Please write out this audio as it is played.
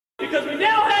Because we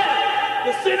now have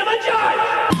the Cinema Judge!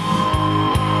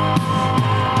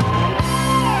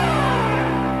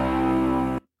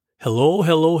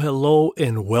 Hello,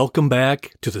 and welcome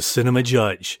back to the Cinema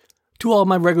Judge. To all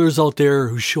my regulars out there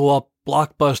who show up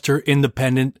blockbuster,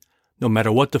 independent, no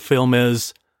matter what the film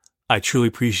is, I truly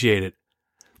appreciate it.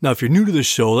 Now, if you're new to the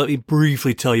show, let me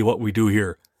briefly tell you what we do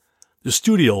here. The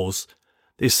studios,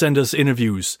 they send us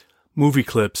interviews, movie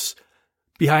clips,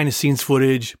 behind-the-scenes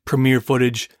footage, premiere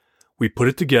footage. We put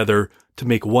it together to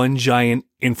make one giant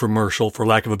infomercial, for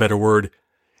lack of a better word,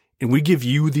 and we give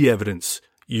you the evidence.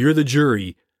 You're the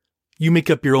jury. You make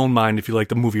up your own mind if you like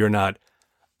the movie or not.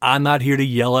 I'm not here to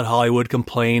yell at Hollywood,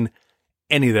 complain,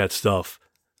 any of that stuff.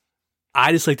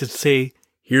 I just like to say,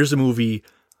 here's the movie.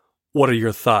 What are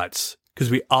your thoughts? Because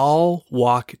we all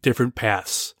walk different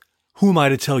paths. Who am I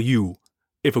to tell you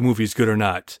if a movie is good or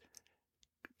not?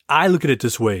 I look at it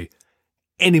this way.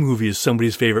 Any movie is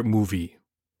somebody's favorite movie.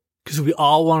 Because we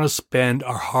all want to spend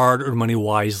our hard-earned money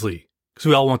wisely. Because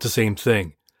we all want the same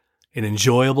thing. An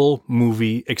enjoyable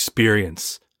movie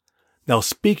experience. Now,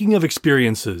 speaking of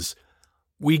experiences,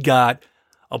 we got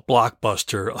a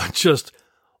blockbuster, just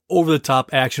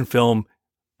over-the-top action film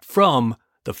from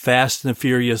the Fast and the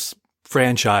Furious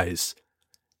franchise.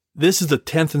 This is the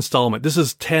 10th installment. This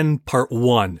is 10 part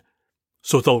 1.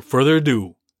 So without further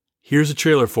ado, here's a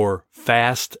trailer for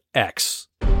Fast X.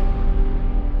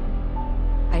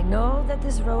 I know that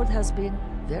this road has been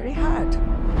very hard.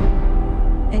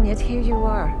 And yet here you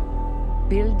are,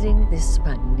 building this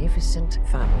magnificent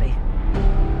family.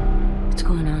 What's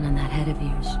going on in that head of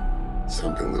yours?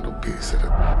 Something little piece of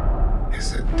it. He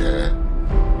said, Dad,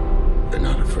 you're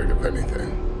not afraid of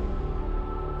anything.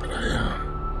 But I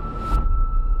am.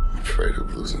 I'm afraid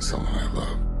of losing someone I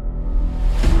love.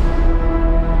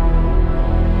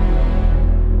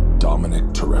 Dominic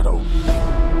Toretto,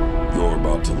 you're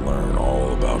about to learn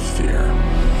all about fear.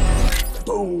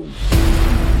 Boom!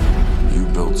 You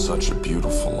built such a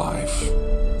beautiful life,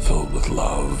 filled with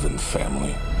love and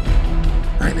family.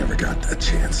 I never got that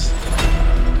chance.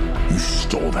 You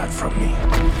stole that from me.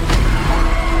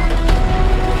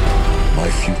 My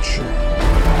future.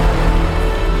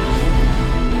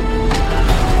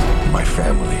 My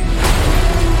family.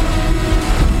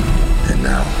 And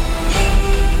now,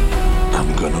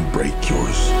 I'm gonna break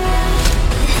yours.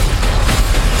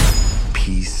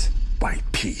 Piece by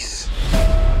piece.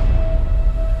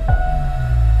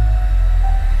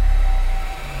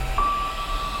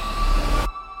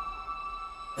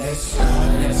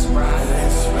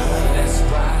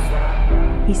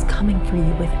 He's coming for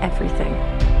you with everything.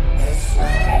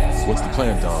 What's the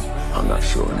plan, Dom? I'm not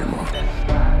sure anymore.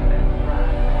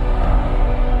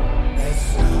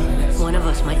 One of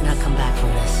us might not come back from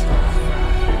this.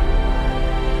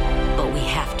 But we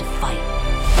have to fight.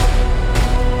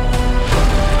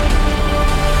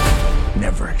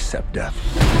 Never accept death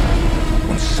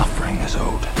when suffering is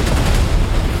owed.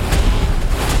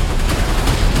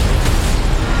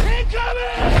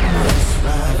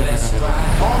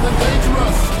 Armed and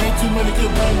dangerous. Ain't too many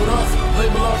could bang with us.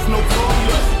 Label us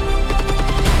notorious.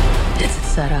 It's a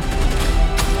setup.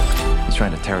 He's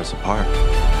trying to tear us apart.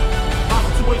 Our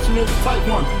situation is a tight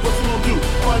one. What you gonna do?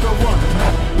 Fight or run?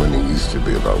 Winning used to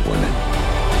be about winning.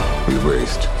 We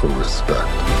raced for respect.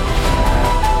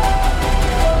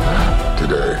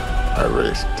 Today, I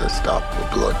raced to stop the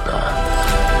bloodbath.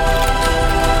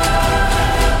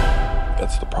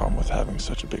 That's the problem with having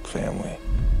such a big family.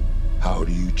 How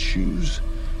do you choose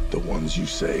the ones you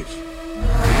save?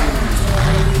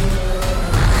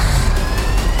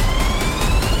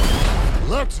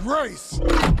 Let's race. You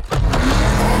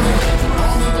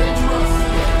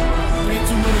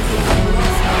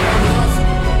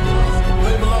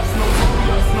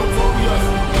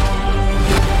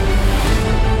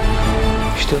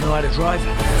still know how to drive?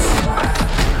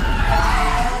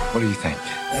 What do you think?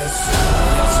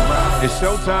 It's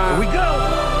showtime. Here we go!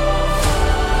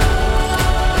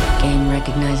 Game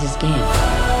recognizes game.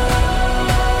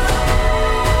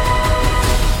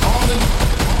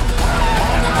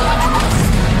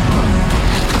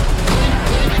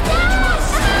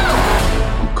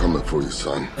 I'm coming for you,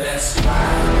 son.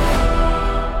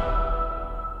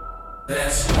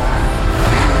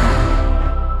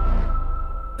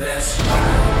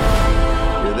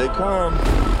 Here they come.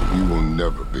 You will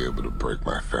never be able to break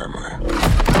my family.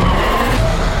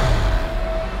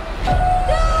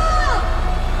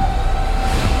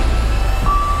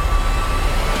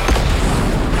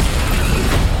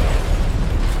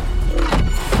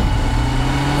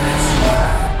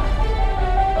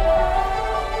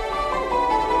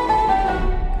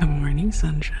 Good morning,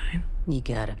 sunshine. You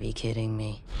gotta be kidding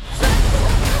me.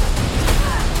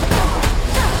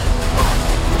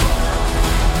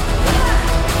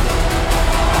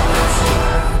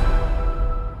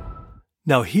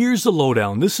 Now here's the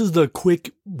lowdown. This is the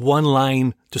quick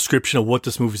one-line description of what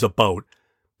this movie's about,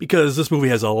 because this movie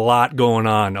has a lot going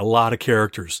on, a lot of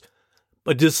characters.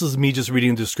 But this is me just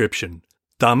reading the description.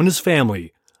 Dom and his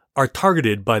family are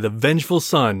targeted by the vengeful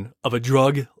son of a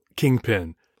drug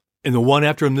kingpin. And the one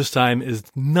after him this time is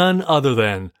none other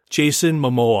than Jason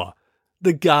Momoa.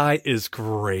 The guy is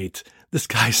great. This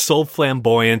guy's so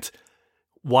flamboyant,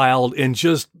 wild, and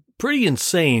just pretty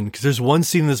insane. Because there's one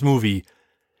scene in this movie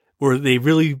where they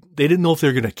didn't know if they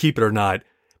were going to keep it or not.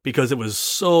 Because it was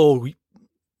so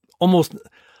almost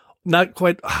not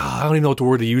quite, I don't even know what the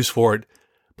word to use for it.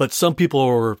 But some people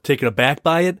were taken aback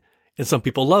by it, and some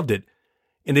people loved it.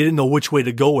 And they didn't know which way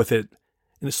to go with it.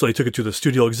 And so they took it to the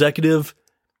studio executive.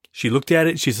 She looked at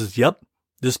it, she says, yep,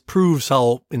 this proves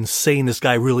how insane this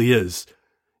guy really is.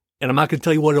 And I'm not going to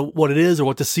tell you what it is or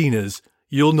what the scene is.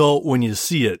 You'll know when you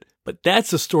see it. But that's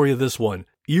the story of this one.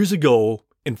 Years ago,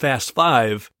 in Fast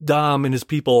 5, Dom and his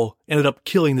people ended up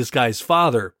killing this guy's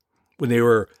father when they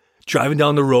were driving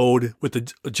down the road with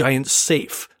a giant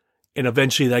safe. And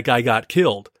eventually that guy got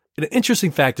killed. And an interesting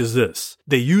fact is this.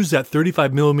 They used that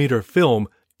 35mm film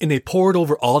and they poured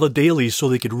over all the dailies so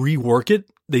they could rework it.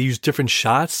 They used different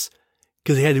shots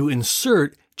because they had to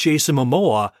insert Jason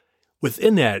Momoa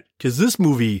within that. Because this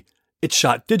movie, it's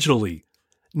shot digitally,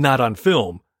 not on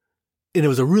film. And it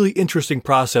was a really interesting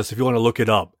process if you want to look it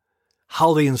up.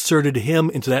 How they inserted him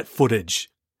into that footage.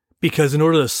 Because in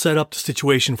order to set up the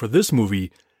situation for this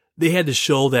movie, they had to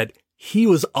show that he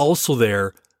was also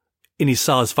there and he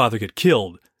saw his father get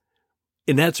killed.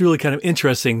 And that's really kind of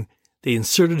interesting. They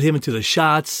inserted him into the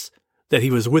shots that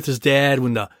he was with his dad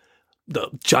when the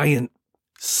giant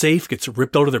safe gets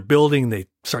ripped out of their building and they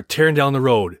start tearing down the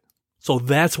road. So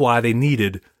that's why they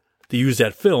needed to use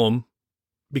that film,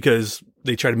 because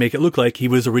they try to make it look like he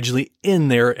was originally in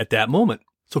there at that moment.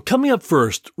 So coming up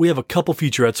first, we have a couple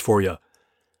featurettes for you.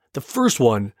 The first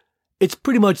one, it's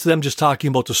pretty much them just talking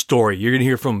about the story. You're going to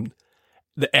hear from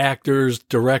the actors,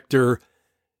 director,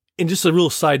 and just a real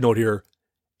side note here.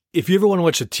 If you ever want to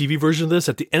watch a TV version of this,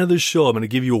 at the end of this show, I'm going to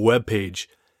give you a web page.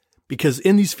 Because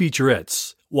in these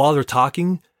featurettes, while they're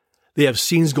talking, they have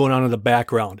scenes going on in the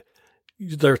background.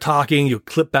 They're talking, you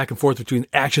clip back and forth between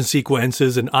action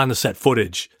sequences and on-the-set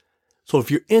footage. So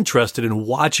if you're interested in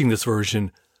watching this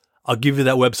version, I'll give you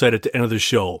that website at the end of the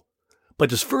show. But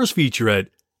this first featurette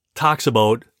talks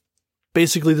about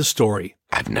basically the story.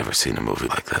 I've never seen a movie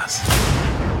like this.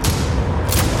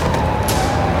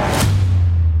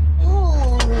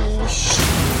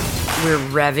 We're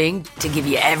revving to give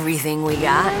you everything we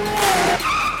got.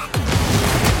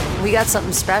 We got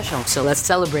something special, so let's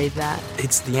celebrate that.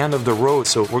 It's the end of the road,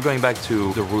 so we're going back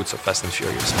to the roots of Fast and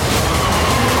Furious.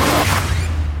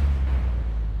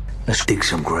 Let's dig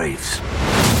some graves.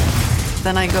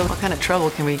 Then I go, what kind of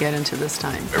trouble can we get into this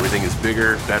time? Everything is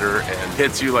bigger, better, and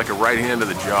hits you like a right hand to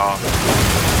the jaw.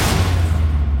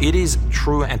 It is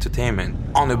true entertainment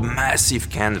on a massive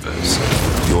canvas.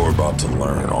 You're about to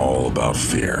learn all about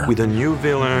fear. With a new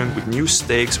villain, with new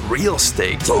stakes, real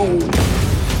stakes. Oh!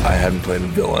 I hadn't played a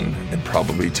villain in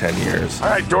probably 10 years. All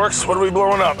right, dorks, what are we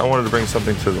blowing up? I wanted to bring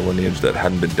something to the lineage that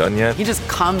hadn't been done yet. He just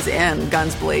comes in,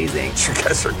 guns blazing. You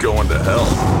guys are going to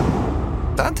hell.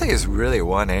 Dante is really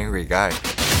one angry guy,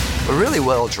 but really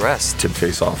well dressed. To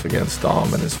face off against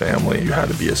Dom and his family, you had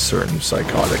to be a certain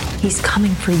psychotic. He's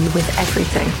coming for you with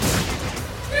everything.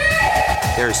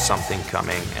 There's something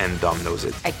coming, and Dom knows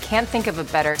it. I can't think of a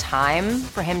better time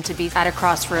for him to be at a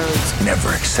crossroads. Never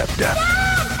accept death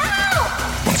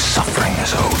when suffering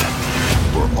is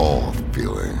owed. We're all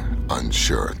feeling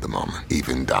unsure at the moment,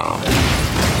 even Dom.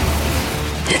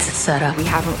 It's a setup. We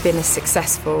haven't been as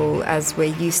successful as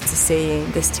we're used to seeing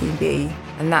this team be,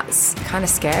 and that's kind of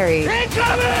scary.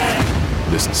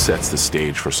 This sets the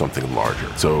stage for something larger,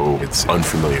 so it's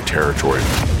unfamiliar territory.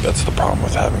 That's the problem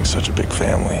with having such a big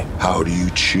family. How do you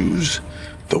choose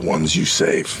the ones you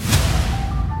save?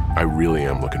 I really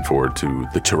am looking forward to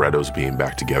the Torettos being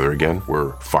back together again.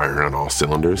 We're firing on all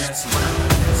cylinders.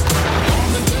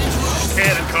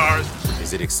 Cannon cars.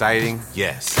 Is it exciting?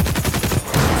 Yes.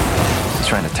 He's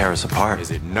trying to tear us apart.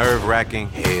 Is it nerve-wracking?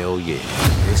 Hell yeah.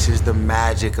 This is the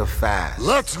magic of fast.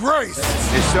 Let's race!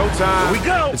 It's showtime. Here we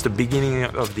go! It's the beginning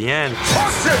of the end.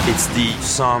 It's the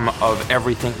sum of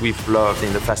everything we've loved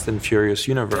in the Fast and Furious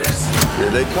universe. Here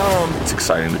they come. It's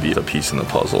exciting to be a piece in the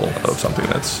puzzle of something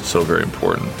that's so very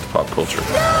important to pop culture.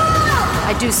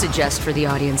 I do suggest for the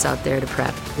audience out there to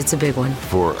prep. It's a big one.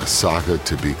 For a saga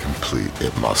to be complete,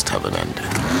 it must have an ending.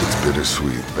 It's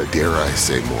bittersweet, but dare I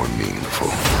say more meaningful.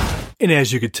 And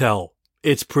as you could tell,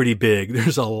 it's pretty big.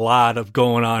 There's a lot of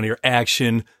going on here.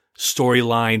 Action,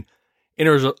 storyline, and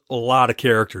there's a lot of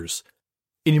characters.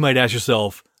 And you might ask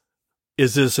yourself,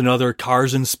 is this another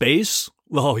Cars in Space?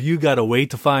 Well, you gotta wait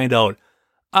to find out.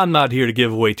 I'm not here to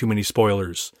give away too many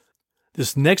spoilers.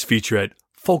 This next featurette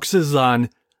focuses on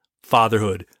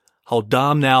fatherhood. How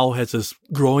Dom now has this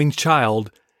growing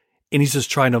child, and he's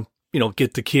just trying to,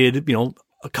 get the kid,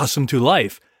 accustomed to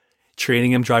life.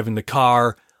 Training him, driving the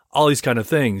car, all these kind of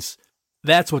things.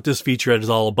 That's what this featurette is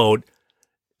all about.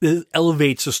 It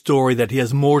elevates the story that he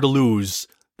has more to lose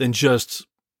than just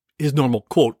his normal,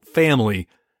 quote, family.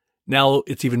 Now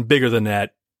it's even bigger than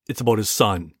that. It's about his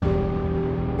son.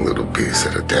 Little piece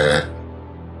of the dad.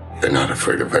 They're not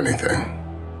afraid of anything.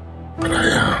 But I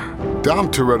am.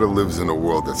 Dom Toretto lives in a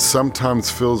world that sometimes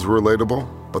feels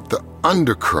relatable, but the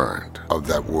undercurrent of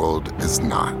that world is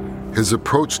not. His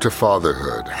approach to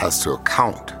fatherhood has to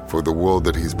account for the world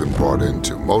that he's been brought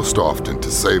into, most often to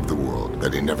save the world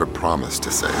that he never promised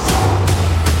to save.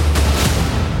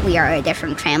 We are a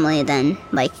different family than,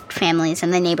 families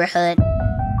in the neighborhood.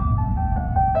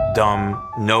 Dom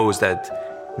knows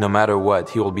that no matter what,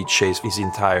 he will be chased his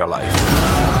entire life.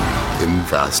 In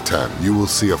Fast 10, you will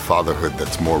see a fatherhood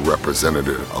that's more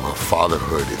representative of a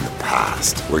fatherhood in the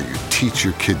past, where you teach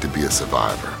your kid to be a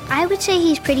survivor. I would say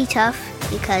he's pretty tough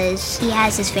because he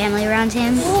has his family around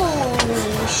him.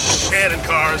 Holy shit, and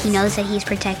cars. He knows that he's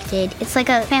protected. It's like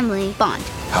a family bond.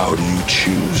 How do you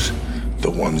choose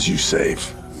the ones you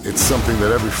save? It's something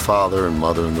that every father and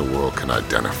mother in the world can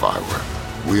identify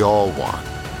with. We all want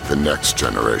the next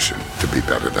generation to be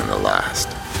better than the last.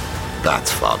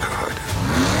 That's fatherhood.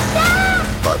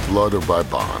 By blood or by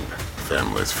bond,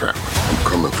 family's family. I'm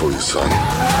coming for you, son.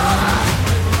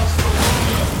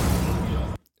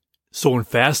 So in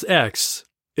Fast X,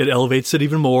 it elevates it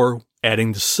even more,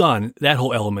 adding the son, that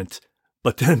whole element.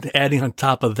 But then adding on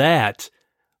top of that,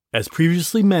 as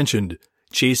previously mentioned,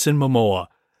 Jason Momoa.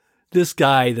 This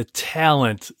guy, the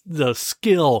talent, the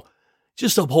skill,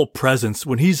 just the whole presence.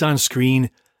 When he's on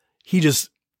screen, you just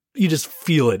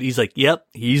feel it. He's like, yep,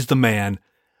 he's the man.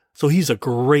 So he's a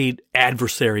great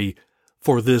adversary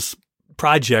for this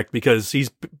project because he's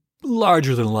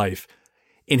larger than life.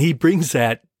 And he brings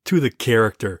that to the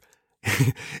character.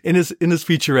 in this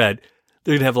featurette,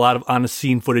 they're going to have a lot of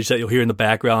on-the-scene footage that you'll hear in the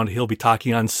background. He'll be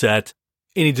talking on set.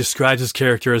 And he describes his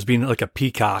character as being like a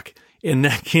peacock. And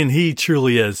he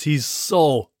truly is. He's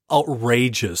so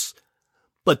outrageous.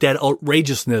 But that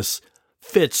outrageousness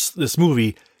fits this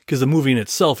movie because the movie in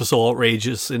itself is so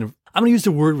outrageous. And I'm going to use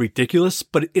the word ridiculous,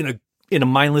 but in a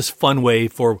mindless, fun way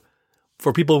for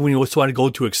people when you just want to go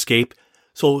to escape.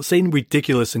 So saying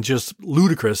ridiculous and just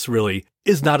ludicrous really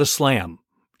is not a slam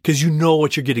because you know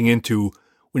what you're getting into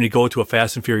when you go to a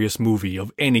Fast and Furious movie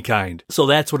of any kind. So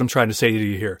that's what I'm trying to say to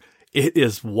you here. It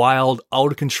is wild,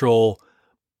 out of control,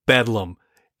 bedlam.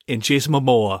 And Jason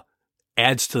Momoa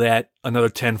adds to that another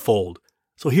tenfold.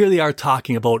 So here they are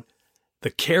talking about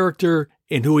the character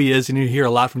and who he is. And you hear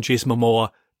a lot from Jason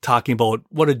Momoa talking about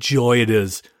what a joy it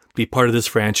is to be part of this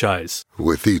franchise.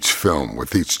 With each film,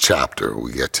 with each chapter,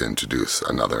 we get to introduce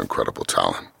another incredible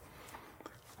talent.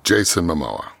 Jason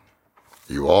Momoa.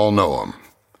 You all know him,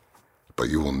 but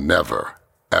you will never,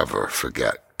 ever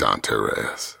forget Dante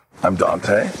Reyes. I'm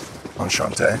Dante.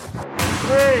 Enchanté.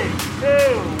 3,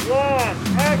 2, 1,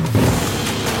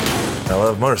 action! I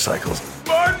love motorcycles.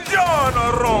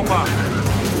 Buongiorno, Roma!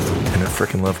 And I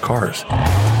freaking love cars.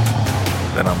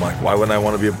 Then I'm like, why wouldn't I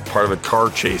want to be a part of a car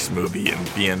chase movie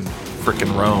and be in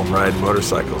freaking Rome riding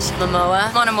motorcycles?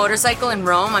 Momoa on a motorcycle in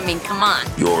Rome? I mean, come on.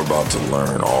 You're about to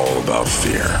learn all about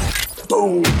fear.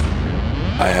 Boom!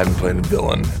 I hadn't played a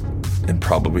villain in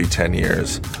probably 10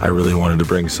 years. I really wanted to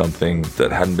bring something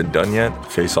that hadn't been done yet,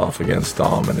 face off against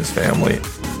Dom and his family.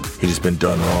 He'd just been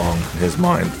done wrong in his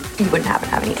mind. You wouldn't happen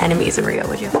to have any enemies in Rio,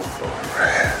 would you?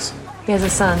 Reyes. He has a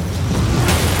son.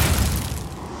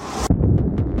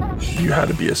 You had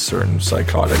to be a certain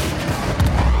psychotic.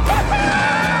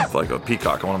 Like a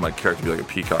peacock. I wanted my character to be like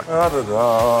a peacock. Da, da,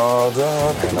 da,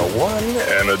 da. And a 1,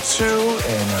 and a 2,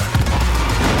 and a...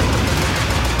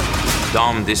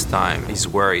 Dom this time is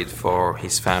worried for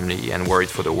his family and worried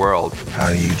for the world. How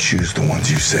do you choose the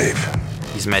ones you save?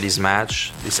 He's met his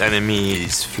match. This enemy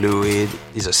is fluid.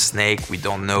 He's a snake. We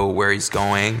don't know where he's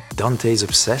going. Dante's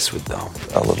obsessed with Dom.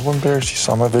 A little embarrassed you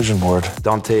saw my vision board.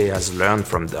 Dante has learned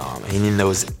from Dom, and he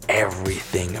knows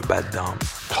everything about Dom.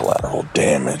 Collateral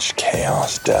damage,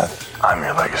 chaos, death. I'm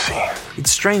your legacy.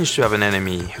 It's strange to have an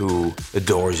enemy who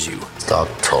adores you. Stop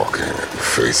talking and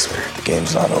face me. The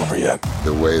game's not over yet.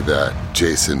 The way that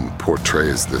Jason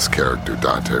portrays this character,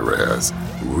 Dante Reyes,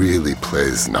 really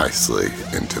plays nicely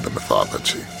into the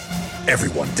mythology.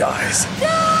 Everyone dies. No!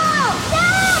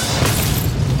 No!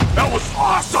 That was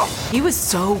awesome! He was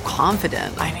so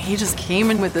confident. I mean, he just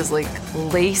came in with this like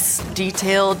lace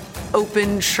detailed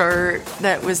open shirt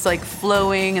that was like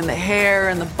flowing, and the hair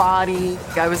and the body.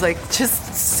 I was like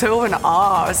just so in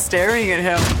awe staring at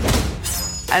him.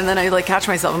 And then I like catch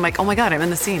myself. I'm like, oh my God, I'm in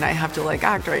the scene. I have to like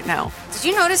act right now. Did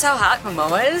you notice how hot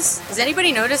Momoa is? Does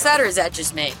anybody notice that, or is that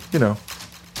just me? You know,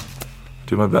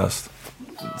 do my best.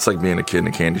 It's like being a kid in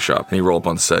a candy shop, and you roll up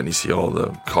on set and you see all the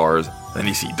cars, and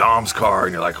you see Dom's car,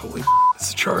 and you're like, holy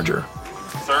it's a Charger.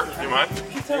 Sir, you mind?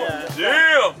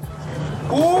 Yeah!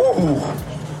 Ooh,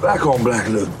 black on black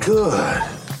look good.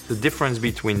 The difference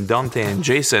between Dante and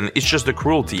Jason is just the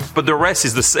cruelty, but the rest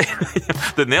is the same.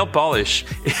 The nail polish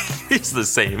is the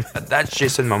same. That's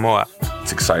Jason Momoa.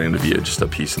 It's exciting to be just a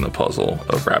piece in the puzzle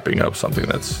of wrapping up something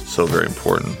that's so very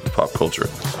important to pop culture.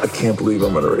 I can't believe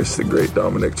I'm going to race the great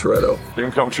Dominic Toretto.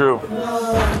 Dream come true.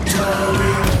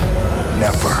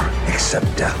 Never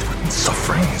accept death when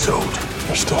suffering is owed.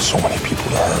 There's still so many people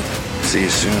to hurt. See you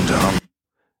soon, Dom.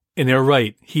 And they're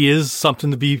right. He is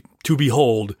something to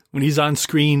behold. When he's on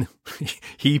screen,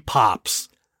 he pops.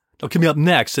 Now, coming up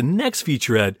next, the next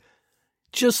featurette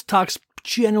just talks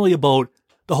generally about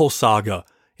the whole saga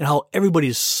and how everybody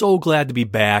is so glad to be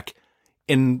back.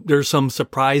 And there's some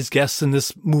surprise guests in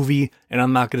this movie, and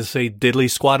I'm not going to say diddly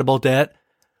squat about that.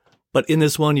 But in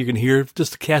this one, you can hear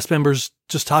just the cast members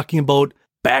just talking about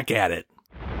back at it.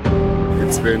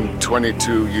 It's been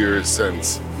 22 years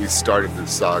since we started the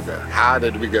saga. How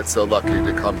did we get so lucky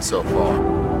to come so far?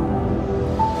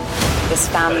 This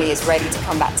family is ready to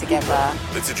come back together.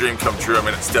 It's a dream come true. I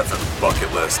mean, it's definitely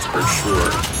bucket list for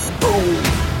sure. Boom!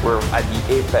 We're at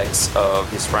the apex of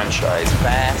this franchise.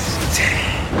 Fast.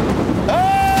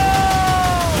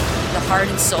 The heart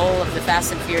and soul of the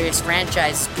Fast and Furious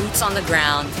franchise, boots on the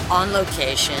ground, on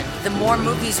location. The more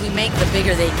movies we make, the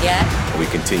bigger they get. We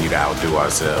continue to outdo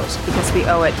ourselves. Because we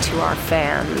owe it to our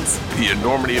fans. The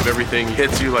enormity of everything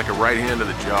hits you like a right hand to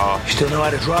the jaw. You still know how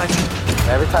to drive?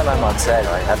 Every time I'm on set,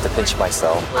 I have to pinch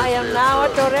myself. I am now a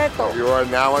Toretto. You are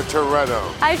now a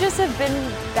Toretto. I just have been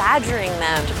badgering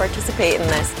them to participate in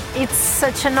this. It's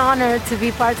such an honor to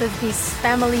be part of this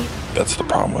family. That's the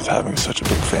problem with having such a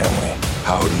big family.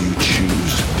 How do you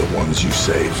choose the ones you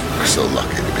save? We're so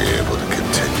lucky to be able to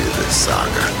continue this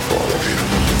saga for all of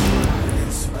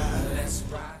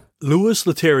you. Louis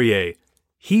Leterrier,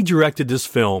 he directed this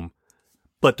film,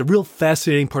 but the real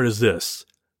fascinating part is this.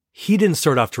 He didn't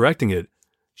start off directing it.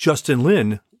 Justin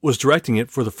Lin was directing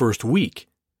it for the first week,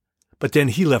 but then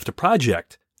he left the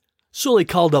project. So they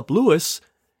called up Louis,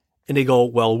 and they go,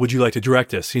 well, would you like to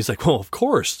direct this? And he's like, well, of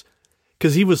course.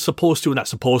 Because he was not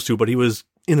supposed to, but he was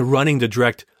in the running to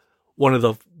direct one of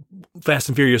the Fast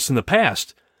and Furious in the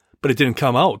past, but it didn't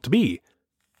come out to be.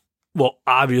 Well,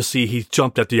 obviously, he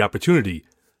jumped at the opportunity.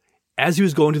 As he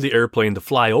was going to the airplane to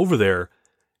fly over there,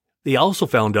 they also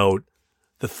found out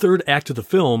the third act of the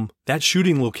film, that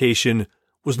shooting location,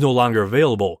 was no longer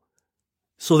available.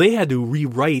 So they had to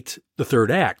rewrite the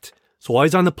third act. So while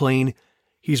he's on the plane,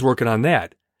 he's working on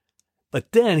that.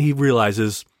 But then he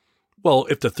realizes, well,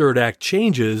 if the third act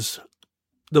changes,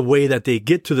 the way that they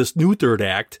get to this new third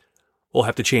act will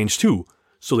have to change too.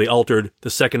 So they altered the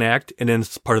second act and then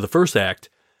part of the first act.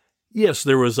 Yes,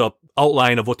 there was a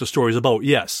outline of what the story is about,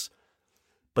 yes.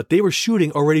 But they were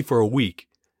shooting already for a week.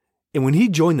 And when he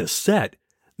joined the set,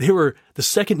 the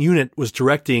second unit was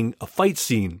directing a fight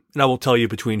scene. And I won't tell you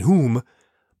between whom,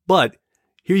 but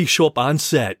here you show up on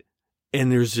set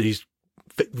and there's these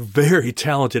very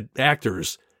talented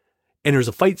actors and there's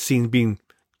a fight scene being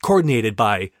coordinated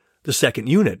by the second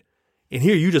unit. And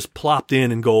here you just plopped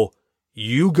in and go,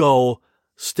 you go,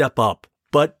 step up.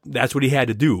 But that's what he had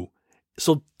to do.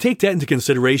 So take that into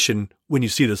consideration when you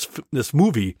see this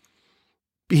movie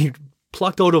being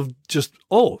plucked out of just,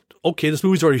 oh, okay, this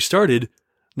movie's already started.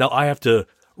 Now I have to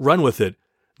run with it,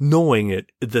 knowing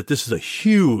that this is a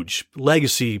huge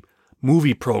legacy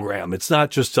movie program. It's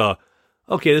not just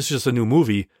okay, this is just a new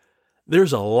movie.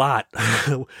 There's a lot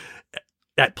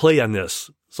at play on this.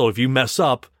 So if you mess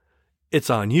up, it's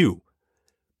on you.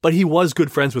 But he was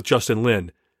good friends with Justin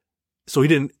Lin. So he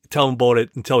didn't tell him about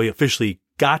it until he officially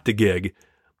got the gig.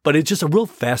 But it's just a real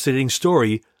fascinating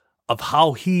story of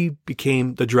how he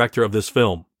became the director of this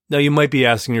film. Now you might be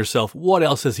asking yourself, what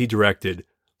else has he directed?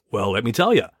 Well, let me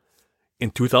tell you.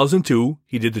 In 2002,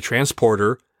 he did The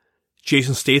Transporter.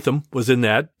 Jason Statham was in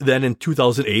that. Then in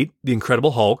 2008, The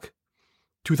Incredible Hulk.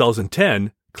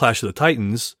 2010, Clash of the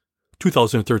Titans.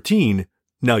 2013,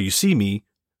 Now You See Me.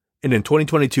 And in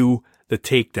 2022, The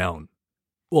Takedown.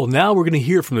 Well, now we're going to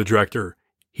hear from the director.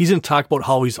 He's going to talk about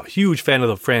how he's a huge fan of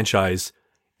the franchise.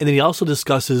 And then he also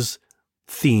discusses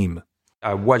theme.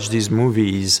 I watch these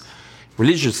movies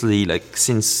religiously, like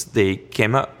since they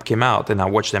came out, and I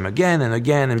watch them again and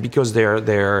again, and because they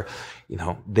are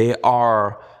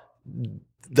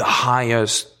the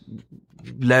highest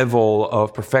level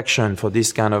of perfection for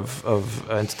this kind of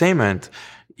entertainment.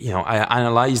 I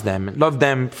analyze them, love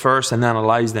them first, and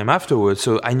analyze them afterwards.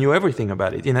 So I knew everything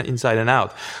about it, inside and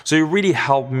out. So it really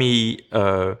helped me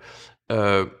look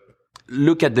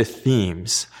at the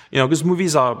themes. Because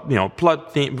movies are,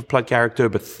 plot, character,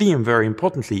 but theme very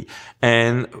importantly.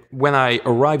 And when I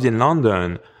arrived in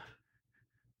London,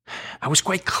 I was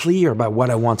quite clear about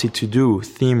what I wanted to do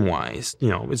theme-wise.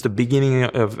 It's the beginning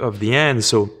of the end,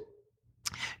 so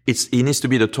it needs to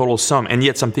be the total sum, and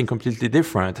yet something completely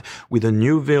different, with a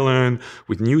new villain,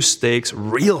 with new stakes,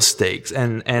 real stakes,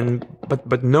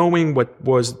 but knowing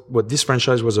what this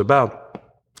franchise was about,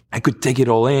 I could take it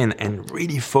all in and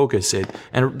really focus it,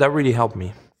 and that really helped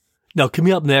me. Now,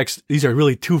 coming up next, these are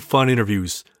really two fun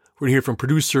interviews. We're going to hear from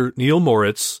producer Neil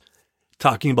Moritz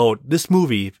talking about this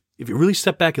movie. If you really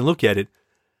step back and look at it,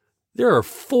 there are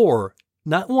 4,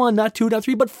 not 1, not 2, not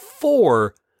 3, but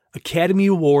 4 Academy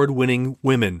Award winning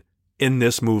women in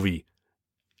this movie.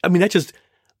 I mean, that just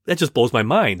blows my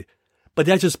mind. But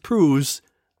that just proves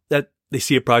that they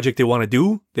see a project they want to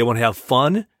do. They want to have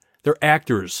fun. They're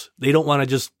actors. They don't want to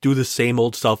just do the same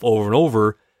old stuff over and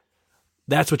over.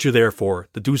 That's what you're there for,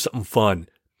 to do something fun.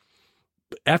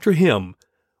 But after him,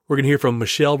 we're going to hear from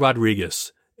Michelle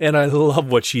Rodriguez. And I love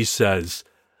what she says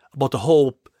about the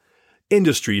whole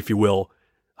industry, if you will.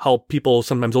 How people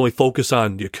sometimes only focus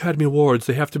on the Academy Awards.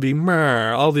 They have to be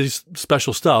all these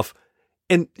special stuff.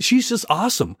 And she's just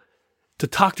awesome. To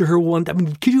talk to her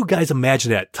can you guys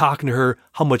imagine that? Talking to her,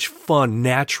 how much fun,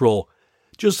 natural,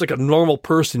 just like a normal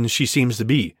person she seems to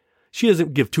be. She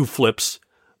doesn't give 2 flips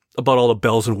about all the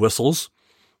bells and whistles.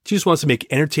 She just wants to make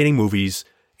entertaining movies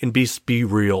and be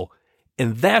real.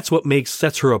 And that's what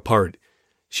sets her apart.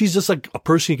 She's just like a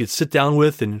person you could sit down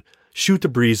with and shoot the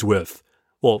breeze with.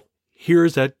 Well,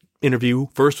 here's that interview,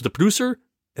 first with the producer,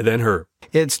 and then her.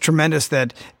 It's tremendous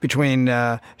that between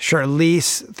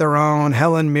Charlize Theron,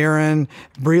 Helen Mirren,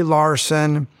 Brie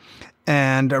Larson,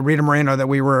 and Rita Moreno, that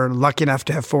we were lucky enough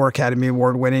to have 4 Academy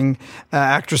Award-winning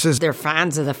actresses. They're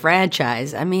fans of the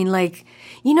franchise. I mean,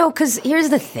 because here's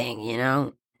the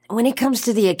thing, when it comes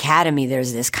to the Academy,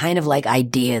 there's this kind of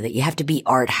idea that you have to be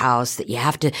art house, that you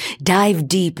have to dive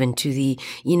deep into the,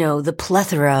 the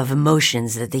plethora of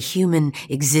emotions that the human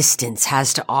existence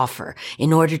has to offer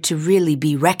in order to really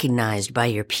be recognized by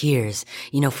your peers,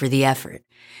 for the effort.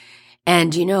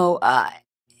 And,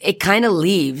 it kind of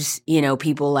leaves,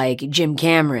 people like Jim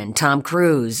Cameron, Tom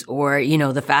Cruise, or,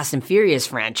 the Fast and Furious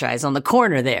franchise on the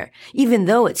corner there, even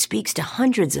though it speaks to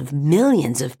hundreds of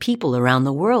millions of people around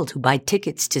the world who buy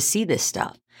tickets to see this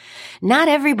stuff. Not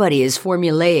everybody is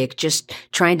formulaic, just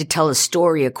trying to tell a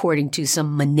story according to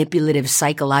some manipulative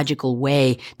psychological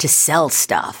way to sell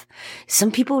stuff.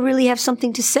 Some people really have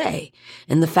something to say.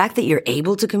 And the fact that you're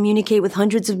able to communicate with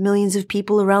hundreds of millions of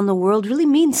people around the world really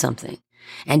means something.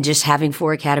 And just having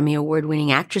 4 Academy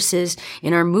Award-winning actresses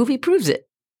in our movie proves it.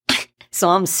 So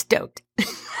I'm stoked.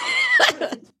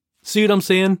 See what I'm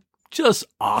saying? Just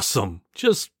awesome.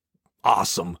 Just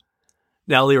awesome.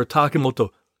 Now they were talking about the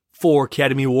 4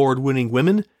 Academy Award-winning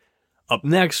women. Up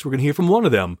next, we're going to hear from one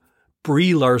of them,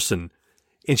 Brie Larson.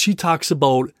 And she talks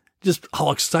about just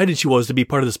how excited she was to be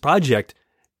part of this project.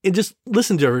 And just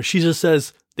listen to her. She just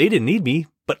says, they didn't need me,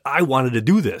 but I wanted to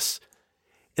do this.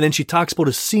 And then she talks about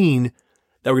a scene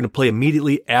that we're going to play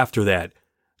immediately after that.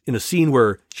 In a scene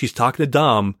where she's talking to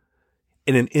Dom,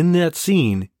 and then in that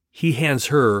scene, he hands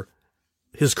her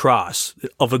his cross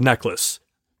of a necklace.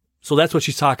 So that's what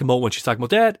she's talking about when she's talking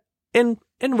about that. And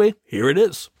anyway, here it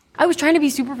is. I was trying to be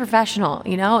super professional,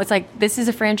 It's this is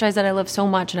a franchise that I love so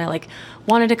much, and I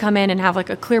wanted to come in and have a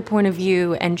clear point of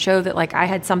view and show that I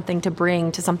had something to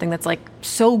bring to something that's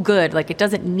so good. It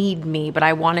doesn't need me, but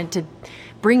I wanted to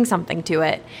bring something to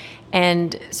it.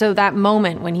 And so that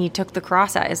moment when he took the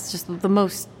cross out, it's just the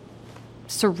most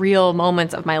surreal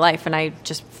moments of my life, and I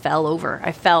just fell over.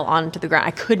 I fell onto the ground.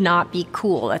 I could not be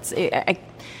cool.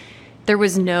 There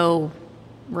was no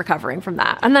recovering from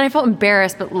that. And then I felt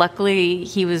embarrassed, but luckily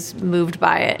he was moved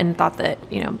by it and thought that,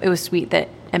 it was sweet that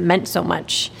it meant so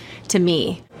much to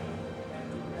me.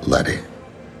 Letty.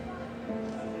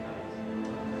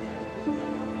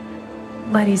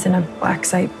 Letty's in a black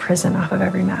site prison off of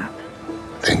every map.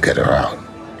 Then get her out.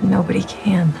 Nobody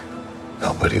can.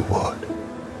 Nobody would.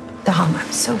 Dom,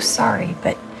 I'm so sorry,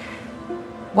 but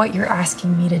what you're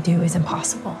asking me to do is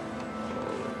impossible.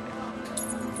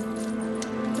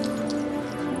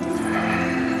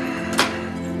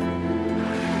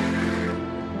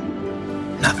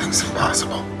 Nothing's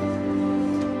impossible.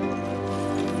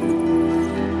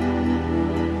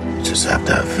 just have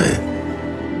to have faith.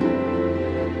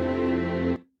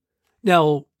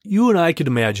 Now, you and I could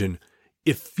imagine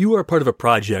if you are part of a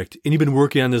project and you've been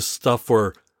working on this stuff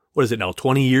for,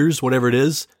 20 years, whatever it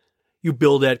is, you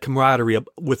build that camaraderie up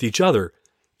with each other.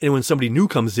 And when somebody new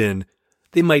comes in,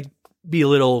 they might be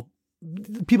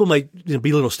people might be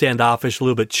a little standoffish, a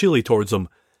little bit chilly towards them.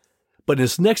 But in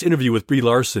this next interview with Brie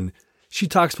Larson, she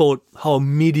talks about how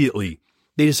immediately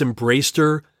they just embraced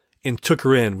her and took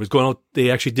her in, was going out,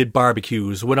 they actually did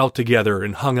barbecues, went out together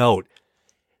and hung out.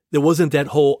 There wasn't that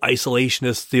whole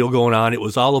isolationist deal going on. It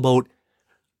was all about,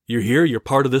 you're here, you're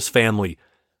part of this family,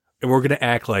 and we're going to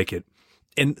act like it.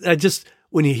 And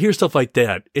when you hear stuff like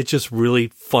that, it's just really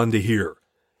fun to hear.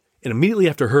 And immediately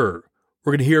after her,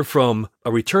 we're going to hear from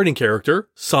a returning character,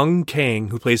 Sung Kang,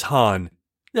 who plays Han.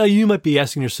 Now, you might be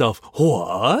asking yourself,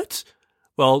 what?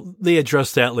 Well, they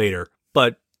address that later,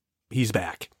 but he's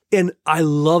back. And I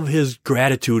love his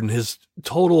gratitude and his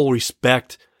total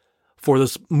respect for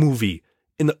this movie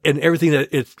and everything that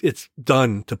it's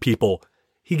done to people.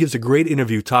 He gives a great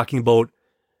interview talking about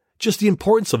just the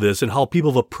importance of this and how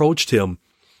people have approached him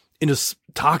and just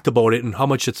talked about it and how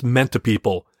much it's meant to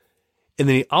people. And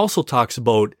then he also talks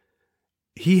about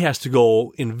he has to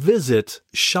go and visit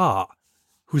Shaw,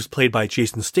 who's played by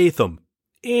Jason Statham.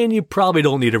 And you probably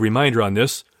don't need a reminder on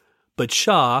this, but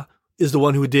Shaw is the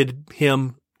one who did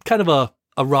him kind of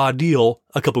a raw deal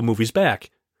a couple movies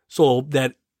back. So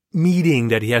that meeting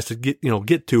that he has to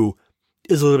get to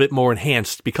is a little bit more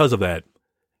enhanced because of that.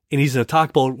 And he's going to talk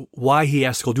about why he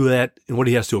has to go do that and what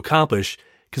he has to accomplish,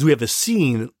 because we have a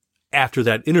scene after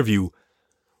that interview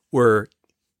where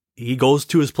he goes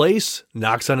to his place,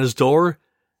 knocks on his door,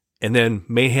 and then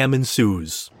mayhem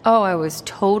ensues. Oh, I was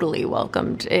totally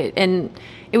welcomed. And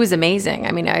it was amazing.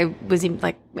 I mean, I was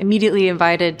immediately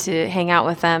invited to hang out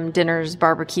with them, dinners,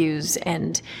 barbecues,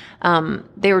 and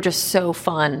they were just so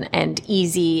fun and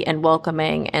easy and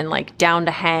welcoming and down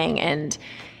to hang. And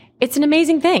it's an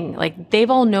amazing thing. They've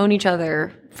all known each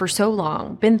other for so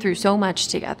long, been through so much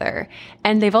together.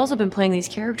 And they've also been playing these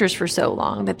characters for so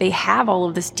long that they have all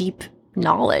of this deep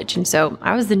knowledge. And so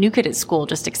I was the new kid at school,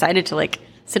 just excited to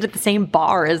sit at the same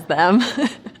bar as them,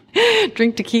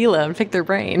 drink tequila and pick their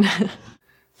brain.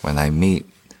 When I meet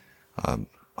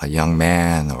a young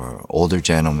man or older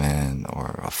gentleman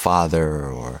or a father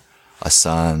or a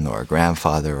son or a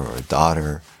grandfather or a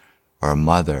daughter or a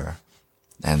mother,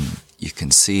 and you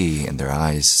can see in their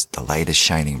eyes the light is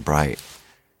shining bright,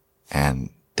 and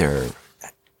they're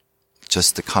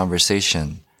just the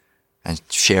conversation and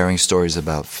sharing stories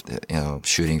about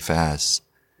shooting fast.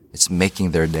 It's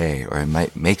making their day, or it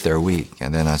might make their week.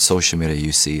 And then on social media,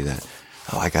 you see that,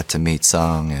 I got to meet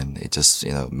Sung and it just,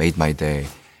 made my day.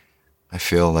 I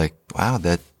feel like, wow,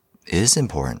 that is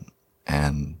important.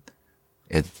 And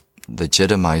it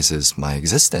legitimizes my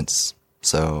existence.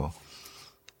 So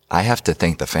I have to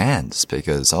thank the fans,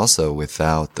 because also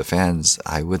without the fans,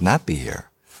 I would not be here.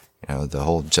 The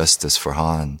whole Justice for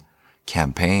Han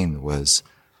campaign was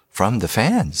from the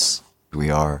fans. We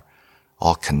are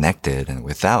all connected, and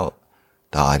without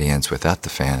the audience, without the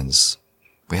fans,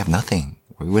 we have nothing.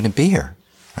 We wouldn't be here,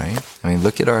 right? I mean,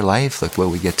 look at our life, look what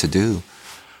we get to do.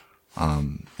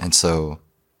 And so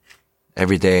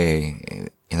every day,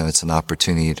 it's an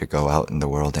opportunity to go out in the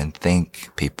world and thank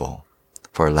people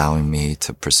for allowing me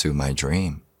to pursue my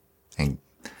dream and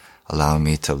allowing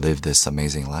me to live this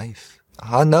amazing life.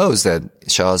 Han knows that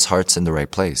Shaw's heart's in the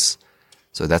right place.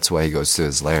 So that's why he goes to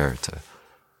his lair to,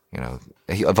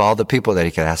 of all the people that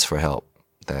he could ask for help,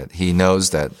 that he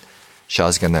knows that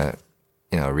Shaw's gonna,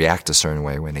 react a certain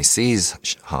way when he sees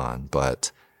Han,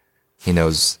 but he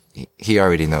knows, he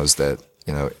already knows that,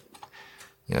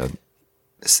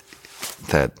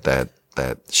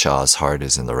 that Shaw's heart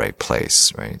is in the right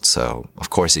place, right? So, of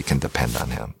course, he can depend on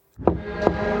him.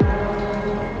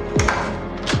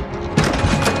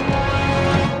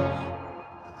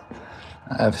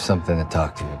 I have something to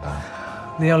talk to you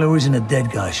about. The only reason a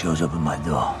dead guy shows up at my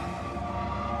door.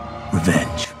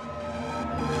 Revenge.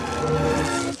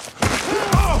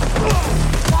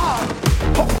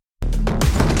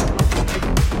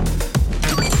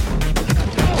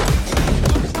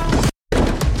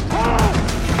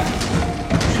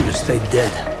 Should have stayed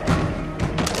dead.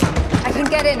 I can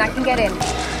get in.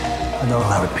 I know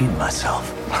I'll repeat myself.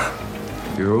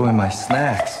 You ruined my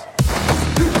snacks.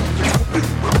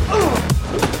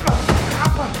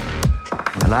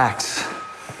 Relax.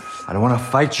 I don't want to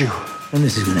fight you. And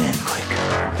this is going to end quick.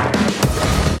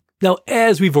 Now,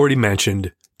 as we've already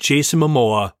mentioned, Jason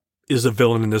Momoa is the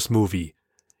villain in this movie.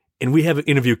 And we have an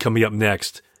interview coming up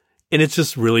next. And it's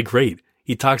just really great.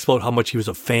 He talks about how much he was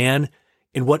a fan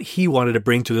and what he wanted to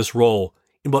bring to this role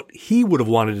and what he would have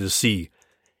wanted to see.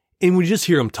 And when you just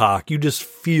hear him talk, you just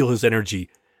feel his energy,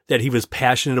 that he was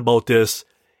passionate about this,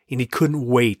 and he couldn't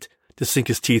wait to sink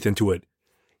his teeth into it.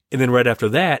 And then right after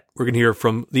that, we're going to hear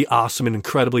from the awesome and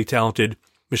incredibly talented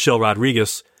Michelle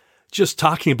Rodriguez, just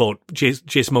talking about Jason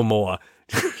Momoa,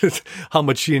 how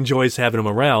much she enjoys having him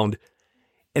around.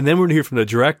 And then we're going to hear from the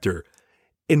director,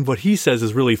 and what he says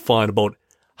is really fun about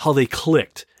how they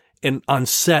clicked, and on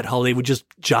set, how they would just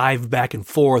jive back and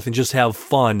forth and just have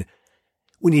fun.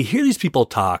 When you hear these people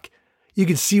talk, you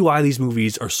can see why these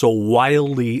movies are so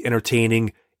wildly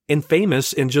entertaining and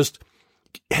famous and just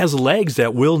has legs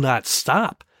that will not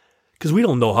stop. Because we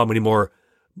don't know how many more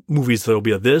movies there will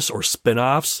be of this or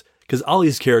spin-offs, because all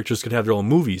these characters could have their own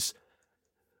movies.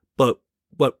 But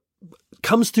what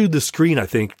comes through the screen, I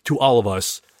think, to all of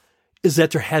us, is that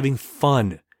they're having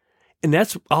fun. And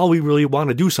that's all we really want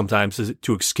to do sometimes, is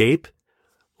to escape,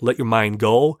 let your mind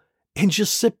go, and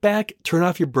just sit back, turn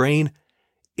off your brain,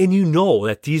 and you know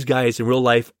that these guys in real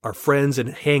life are friends and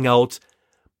hang out,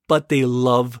 but they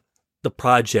love the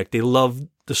project. They love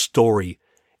the story.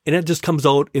 And it just comes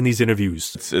out in these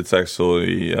interviews. It's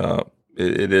actually,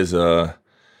 it is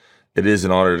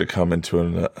an honor to come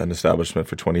into an establishment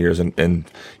for 20 years. And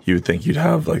you would think you'd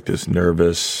have like this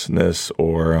nervousness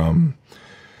or, I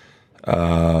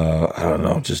don't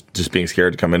know, just being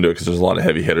scared to come into it, because there's a lot of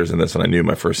heavy hitters in this. And I knew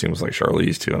my first scene was like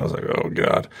Charlize too. And I was like, oh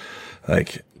God,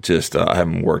 like just, I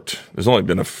haven't worked. There's only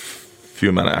been a few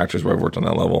amount of actors where I've worked on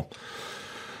that level,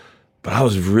 but I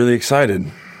was really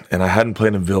excited. And I hadn't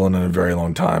played a villain in a very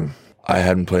long time. I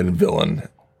hadn't played a villain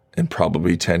in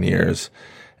probably 10 years.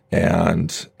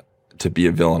 And to be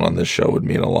a villain on this show would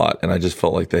mean a lot. And I just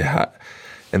felt like they had,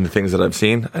 and the things that I've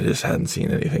seen, I just hadn't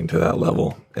seen anything to that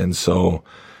level. And so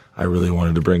I really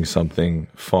wanted to bring something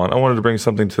fun. I wanted to bring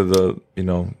something to the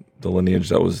lineage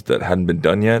that hadn't been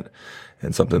done yet,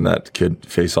 and something that could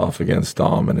face off against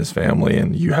Dom and his family.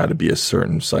 And you had to be a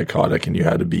certain psychotic, and you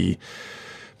had to be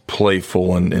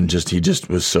playful, and he just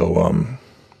was so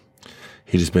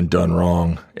he just been done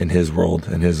wrong in his world,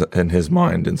 in his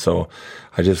mind. And so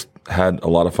I just had a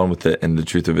lot of fun with it. And the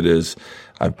truth of it is,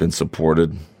 I've been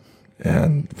supported,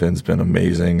 and Vin's been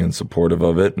amazing and supportive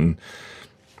of it. And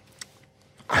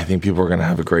I think people are going to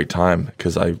have a great time,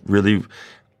 because I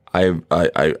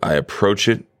approach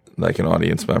it like an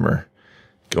audience member,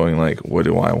 going like, what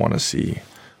do I want to see?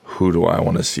 Who do I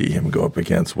want to see him go up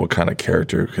against? What kind of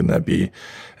character can that be?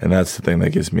 And that's the thing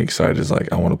that gets me excited, is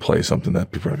like, I want to play something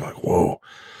that people are like, whoa,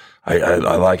 I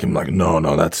like him. Like, no,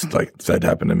 that's like, that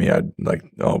happened to me. I'd like,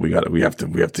 oh, we have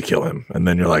to kill him. And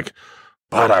then you're like,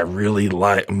 but I really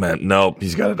like, man, no,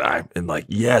 he's got to die. And like,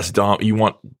 yes, Dom,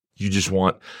 you just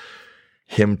want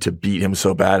him to beat him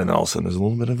so bad. And then all of a sudden there's a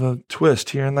little bit of a twist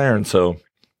here and there. And so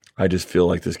I just feel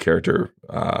like this character,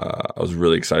 I was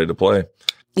really excited to play.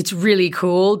 It's really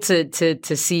cool to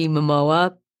see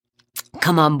Momoa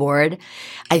come on board.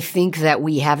 I think that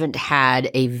we haven't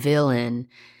had a villain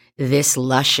this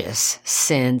luscious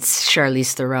since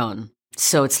Charlize Theron.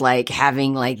 So it's like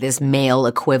having like this male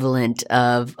equivalent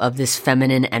of this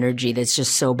feminine energy that's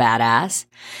just so badass.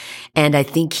 And I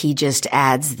think he just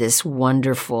adds this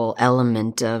wonderful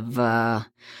element of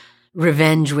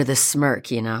revenge with a smirk,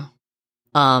 that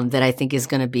I think is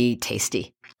going to be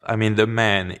tasty. I mean, the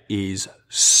man is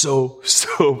so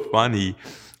funny,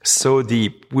 so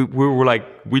deep. We were like,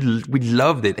 we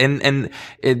loved it,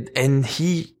 and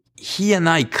he and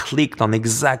I clicked on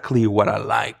exactly what I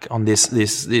like on this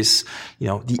the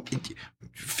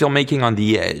filmmaking on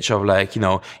the edge of like,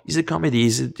 is it comedy?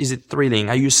 Is it thrilling?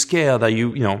 Are you scared? Are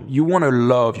you want to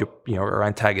love your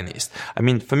antagonist? I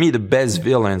mean, for me, the best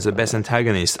villains, the best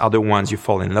antagonists are the ones you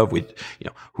fall in love with,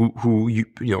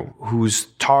 whose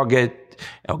target,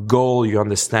 a goal you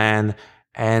understand.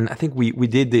 And I think we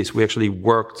did this. We actually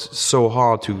worked so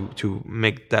hard to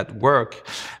make that work,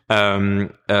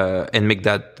 and make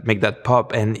that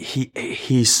pop. And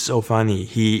he's so funny.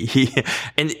 He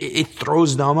and it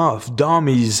throws Dom off. Dom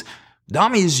is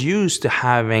used to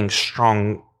having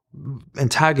strong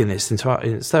antagonists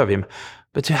instead of him,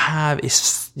 but to have a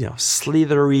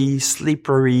slithery,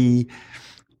 slippery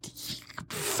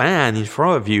fan in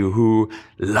front of you who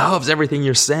loves everything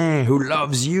you're saying, who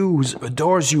loves you, who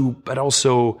adores you, but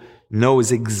also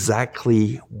knows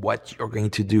exactly what you're going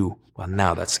to do. Well,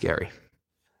 now that's scary.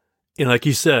 And like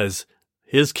he says,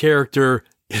 his character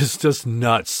is just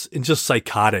nuts and just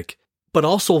psychotic, but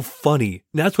also funny.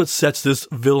 And that's what sets this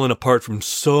villain apart from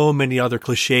so many other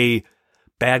cliche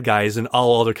bad guys in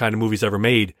all other kind of movies ever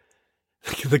made.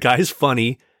 The guy's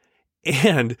funny,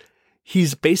 and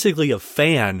he's basically a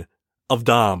fan of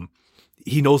Dom.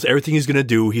 He knows everything he's going to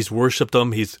do. He's worshipped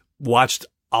him. He's watched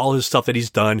all his stuff that he's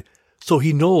done. So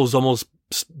he knows almost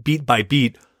beat by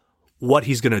beat what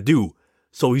he's going to do.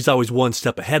 So he's always one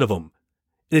step ahead of him.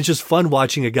 And it's just fun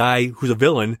watching a guy who's a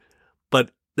villain,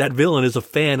 but that villain is a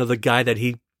fan of the guy that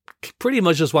he pretty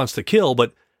much just wants to kill,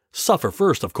 but suffer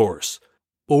first, of course.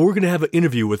 Well, we're going to have an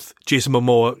interview with Jason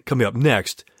Momoa coming up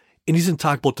next, and he's going to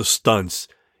talk about the stunts.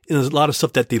 And there's a lot of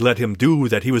stuff that they let him do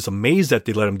that he was amazed that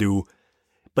they let him do.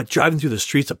 But driving through the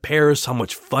streets of Paris, how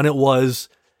much fun it was.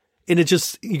 And it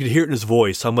just, you could hear it in his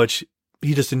voice, how much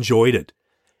he just enjoyed it.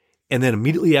 And then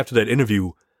immediately after that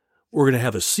interview, we're going to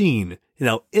have a scene.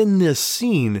 Now, in this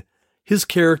scene, his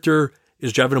character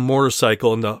is driving a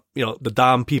motorcycle and the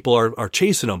Dom people are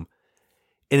chasing him.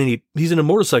 And then he's in a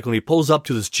motorcycle and he pulls up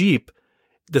to this Jeep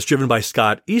that's driven by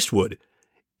Scott Eastwood.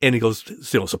 And he goes,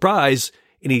 surprise.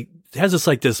 And he has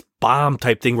this bomb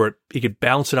type thing where he could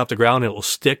bounce it off the ground and it will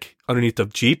stick underneath the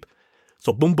Jeep.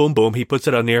 So boom, boom, boom. He puts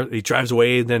it on there. He drives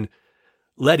away. And then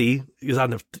Letty is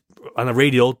on the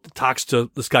radio, talks to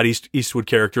the Scott Eastwood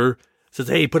character, says,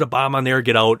 hey, put a bomb on there,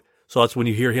 get out. So that's when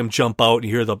you hear him jump out and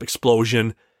you hear the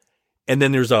explosion. And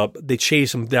then they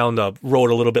chase him down the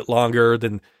road a little bit longer.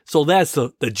 So that's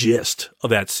the gist of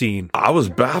that scene. I was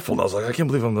baffled. I was like, I can't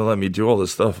believe I'm going to let me do all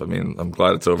this stuff. I mean, I'm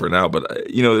glad it's over now. But,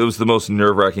 it was the most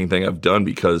nerve-wracking thing I've done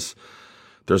because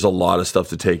there's a lot of stuff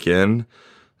to take in.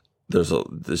 There's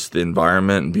the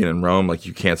environment and being in Rome, like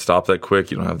you can't stop that quick.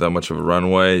 You don't have that much of a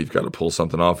runway. You've got to pull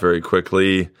something off very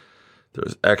quickly.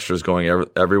 There's extras going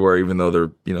everywhere, even though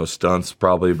they're, stunts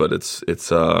probably, but it's that's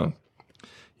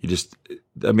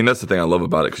the thing I love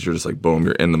about it. Cause you're just like, boom,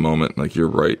 you're in the moment. Like you're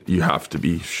right. You have to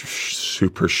be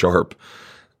super sharp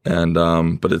and,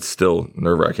 but it's still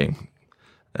nerve wracking.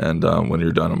 And, when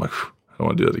you're done, I'm like, I don't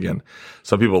want to do it again.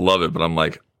 Some people love it, but I'm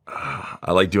like,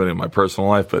 I like doing it in my personal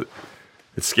life, but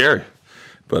it's scary.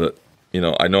 But,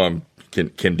 I know I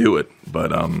can do it,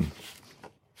 but,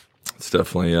 it's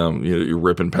definitely, you're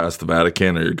ripping past the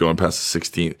Vatican or you're going past the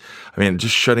 16th. I mean,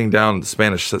 just shutting down the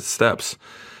Spanish steps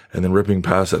and then ripping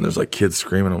past it. And there's like kids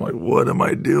screaming. I'm like, what am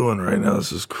I doing right now?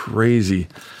 This is crazy.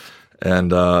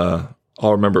 And I'll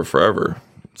remember it forever.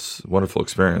 It's a wonderful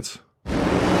experience.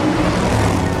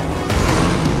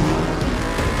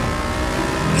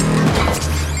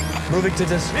 Moving to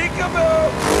this.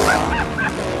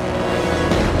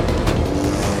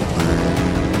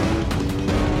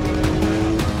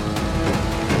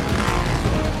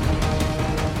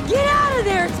 Get out of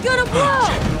there! It's gonna blow!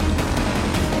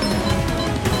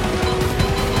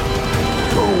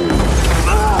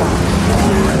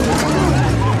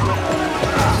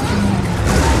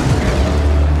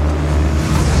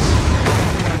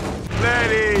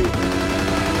 Letty!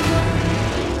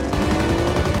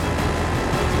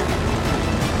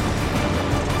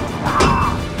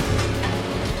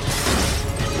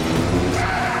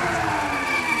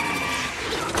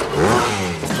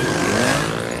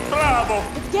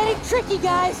 It's getting tricky,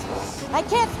 guys. I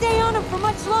can't stay on him for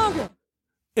much longer.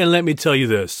 And let me tell you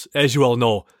this, as you all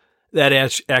know, that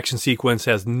action sequence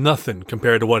has nothing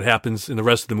compared to what happens in the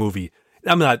rest of the movie.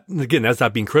 That's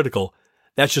not being critical.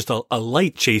 That's just a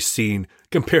light chase scene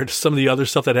compared to some of the other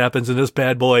stuff that happens in this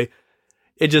bad boy.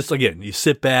 It just, again, you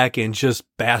sit back and just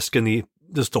bask in the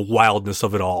wildness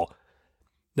of it all.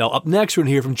 Now, up next, we're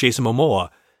going to hear from Jason Momoa,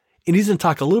 and he's going to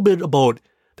talk a little bit about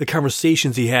the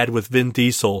conversations he had with Vin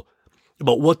Diesel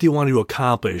about what they want to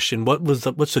accomplish and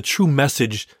what's the true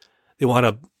message they want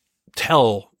to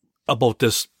tell about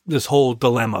this whole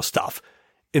dilemma stuff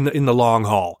in the long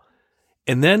haul.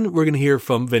 And then we're going to hear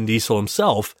from Vin Diesel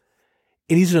himself,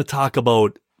 and he's going to talk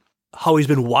about how he's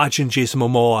been watching Jason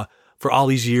Momoa for all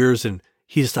these years, and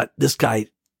he just thought this guy'd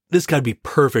be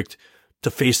perfect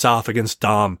to face off against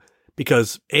Dom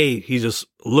because he just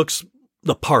looks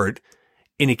the part,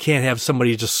 and he can't have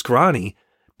somebody just scrawny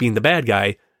being the bad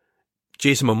guy.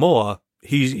 Jason Momoa,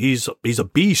 he's a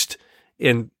beast,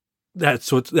 and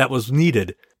that was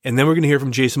needed. And then we're going to hear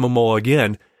from Jason Momoa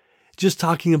again, just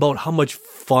talking about how much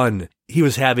fun he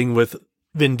was having with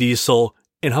Vin Diesel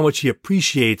and how much he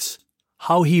appreciates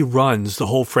how he runs the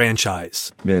whole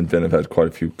franchise. Me and Vin have had quite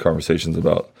a few conversations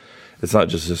about it's not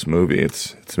just this movie,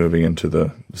 it's moving into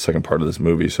the second part of this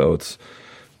movie. So it's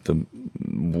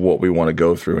what we want to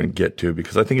go through and get to,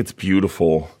 because I think it's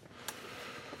beautiful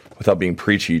without being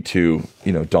preachy to,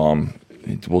 Dom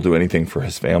will do anything for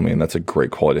his family, and that's a great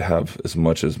quality to have, as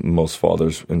much as most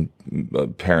fathers and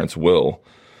parents will.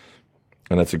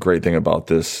 And that's a great thing about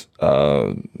this,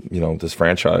 this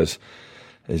franchise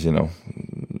is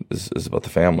about the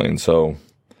family. And so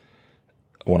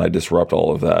when I disrupt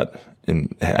all of that,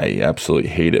 and I absolutely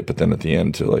hate it, but then at the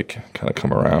end to kind of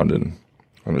come around and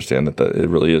understand that it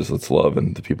really is, it's love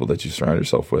and the people that you surround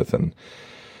yourself with. And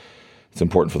it's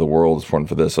important for the world, it's important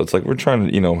for this. So it's like we're trying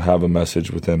to, you know, have a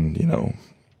message within, you know,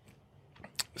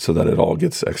 so that it all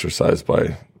gets exercised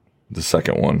by the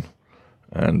second one.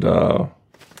 And I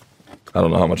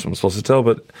don't know how much I'm supposed to tell,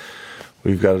 but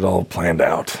we've got it all planned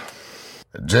out.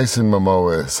 Jason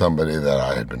Momoa is somebody that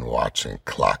I had been watching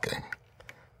clocking.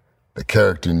 The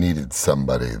character needed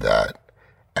somebody that,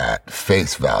 at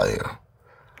face value,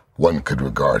 one could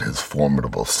regard his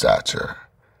formidable stature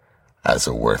as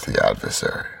a worthy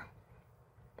adversary,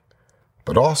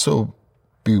 but also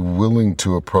be willing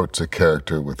to approach a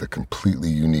character with a completely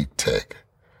unique take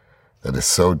that is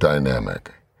so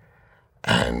dynamic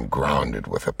and grounded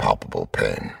with a palpable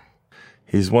pain.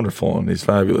 He's wonderful and he's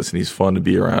fabulous and he's fun to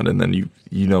be around. And then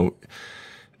you know,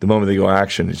 the moment they go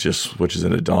action, it just switches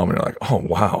into Dom and you're like, oh,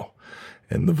 wow.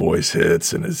 And the voice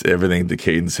hits and it's everything, the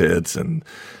cadence hits and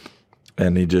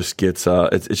he just gets,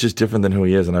 it's just different than who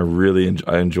he is. And I really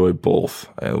I enjoy both.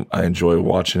 I enjoy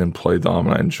watching him play Dom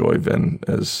and I enjoy Vin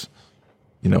as,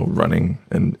 you know, running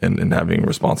and having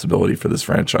responsibility for this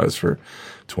franchise for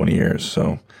 20 years.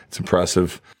 So it's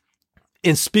impressive.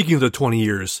 And speaking of the 20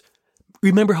 years,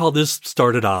 remember how this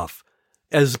started off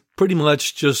as pretty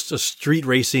much just a street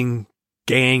racing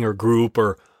gang or group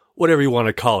or whatever you want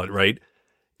to call it, right?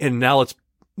 And now it's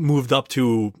moved up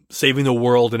to saving the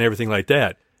world and everything like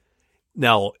that.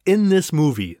 Now, in this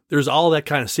movie, there's all that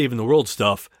kind of saving the world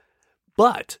stuff,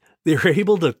 but they were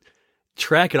able to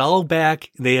track it all back.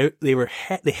 They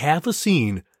have a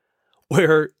scene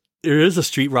where there is a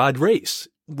street rod race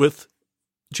with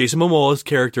Jason Momoa's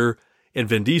character and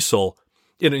Vin Diesel,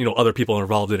 and, you know, other people are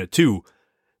involved in it too.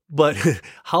 But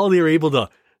how they were able to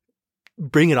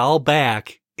bring it all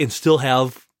back and still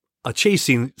have a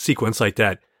chasing sequence like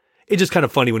that, it's just kind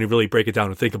of funny when you really break it down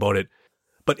and think about it.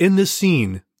 But in this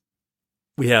scene,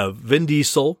 we have Vin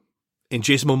Diesel and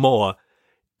Jason Momoa,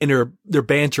 and they're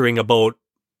bantering about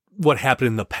what happened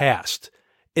in the past.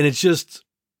 And it's just,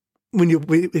 when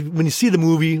you see the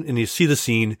movie and you see the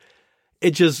scene,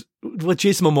 it just, what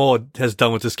Jason Momoa has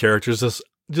done with this character is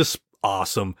just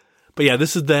awesome. But yeah,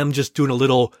 this is them just doing a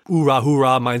little hoorah,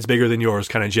 hoorah, mine's bigger than yours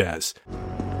kind of jazz.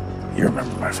 You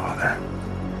remember my father?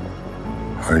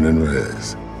 Hernan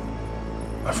Reyes.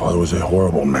 My father was a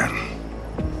horrible man.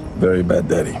 Very bad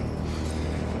daddy.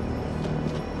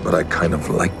 But I kind of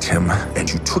liked him,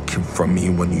 and you took him from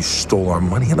me when you stole our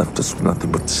money and left us with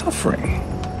nothing but suffering.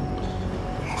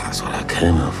 That's what I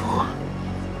came here for.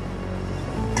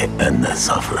 To end that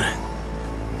suffering.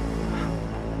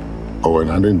 Oh,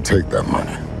 and I didn't take that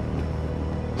money.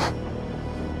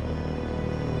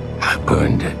 I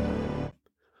burned it.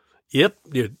 Yep,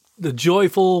 the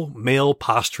joyful male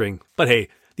posturing. But hey,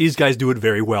 these guys do it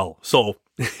very well, so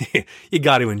you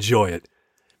got to enjoy it.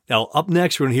 Now, up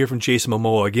next, we're going to hear from Jason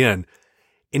Momoa again,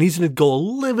 and he's going to go a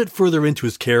little bit further into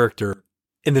his character.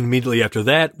 And then immediately after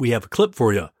that, we have a clip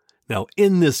for you. Now,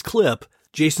 in this clip,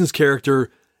 Jason's character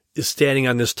is standing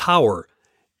on this tower,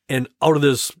 and out of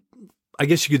this, I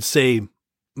guess you could say,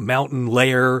 mountain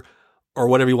lair, or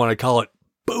whatever you want to call it,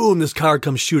 boom, this car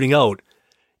comes shooting out.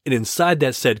 And inside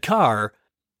that said car,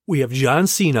 we have John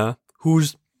Cena,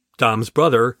 who's Dom's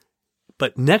brother,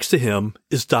 but next to him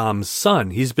is Dom's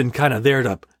son. He's been kind of there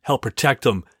to help protect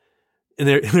him. And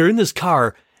they're in this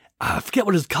car. I forget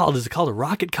what it's called. Is it called a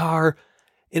rocket car?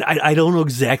 And I don't know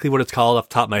exactly what it's called off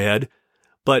the top of my head,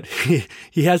 but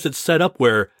he has it set up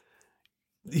where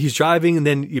he's driving and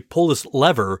then you pull this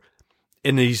lever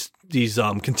and these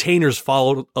containers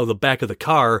fall out of the back of the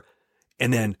car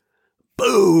and then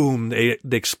boom, they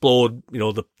explode, you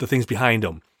know, the things behind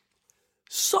him.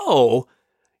 So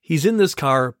he's in this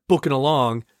car booking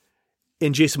along,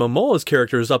 and Jason Momoa's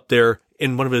character is up there,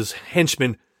 and one of his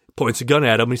henchmen points a gun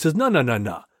at him, and he says,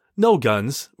 no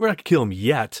guns. We're not going to kill him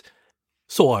yet.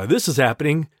 So while this is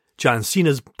happening, John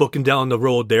Cena's booking down the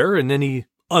road there, and then he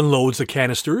unloads the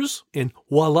canisters, and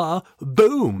voila,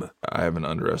 boom. I haven't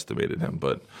underestimated him,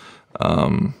 but,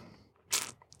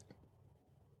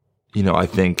 you know, I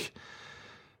think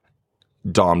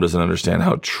Dom doesn't understand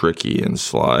how tricky and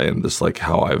sly and just like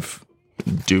how I've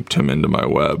duped him into my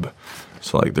web.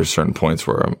 So like there's certain points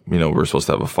where we're supposed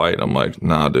to have a fight. I'm like,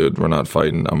 nah, dude, we're not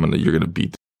fighting. You're gonna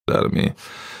beat the out of me.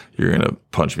 You're gonna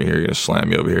punch me here. You're gonna slam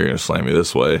me over here. You're gonna slam me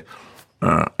this way.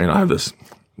 I have this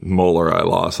molar I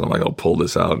lost, and I'm like, I'll pull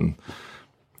this out, and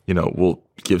we'll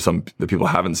give some that people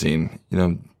haven't seen.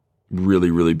 Really,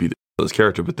 really beat this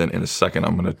character. But then in a second,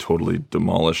 I'm gonna totally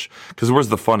demolish. Because where's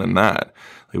the fun in that?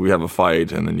 Like we have a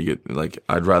fight, and then you get like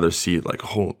I'd rather see it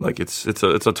like it's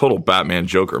a total Batman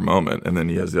Joker moment, and then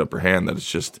he has the upper hand that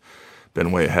it's just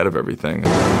been way ahead of everything.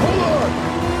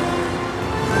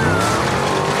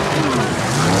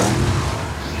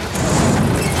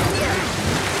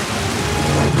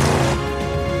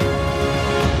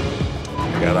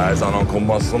 eyes on Uncle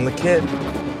Muscle and the kid.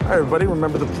 All right, everybody,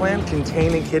 remember the plan: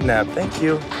 contain and kidnap. Thank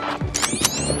you.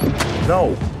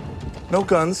 No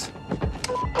guns.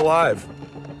 Alive.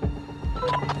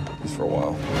 Just for a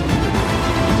while.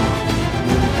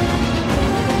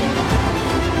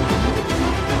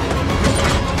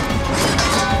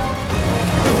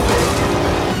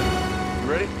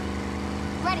 Ready?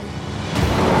 Ready.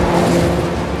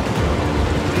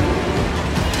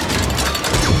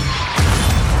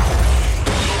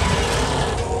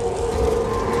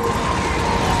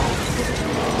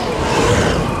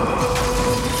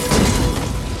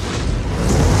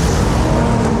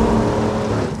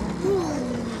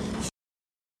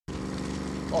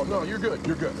 Oh, no, you're good.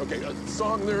 You're good. Okay,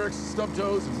 song lyrics, stub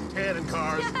toes, and tan and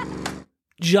cars.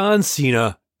 John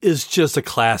Cena is just a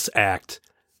class act.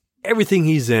 Everything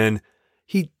he's in,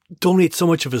 he donates so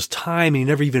much of his time and he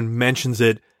never even mentions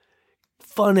it.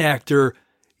 Fun actor.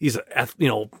 He's, we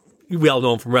all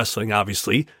know him from wrestling,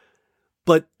 obviously.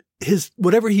 But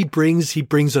whatever he brings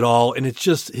it all. And it's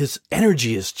just, his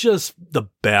energy is just the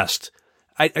best.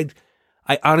 I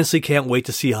honestly can't wait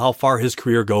to see how far his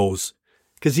career goes.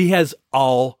 Because he has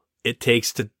all it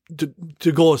takes to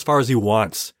go as far as he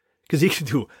wants. Because he can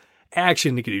do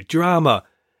action, he can do drama.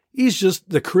 He's just,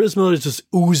 the charisma is just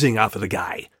oozing off of the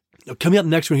guy. Coming up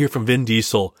next, we're going to hear from Vin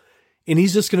Diesel. And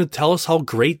he's just going to tell us how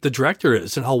great the director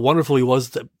is and how wonderful he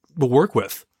was to work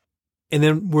with. And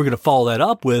then we're going to follow that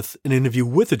up with an interview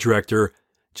with the director,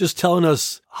 just telling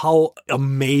us how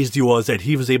amazed he was that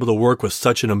he was able to work with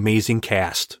such an amazing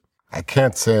cast. I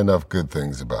can't say enough good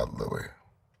things about Louis.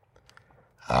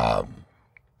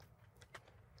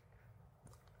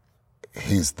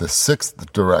 He's the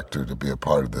 6th director to be a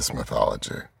part of this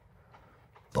mythology.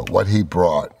 But what he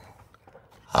brought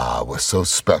was so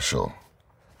special.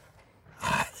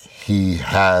 He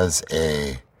has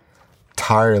a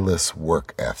tireless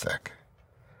work ethic.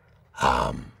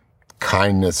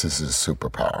 Kindness is his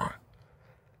superpower.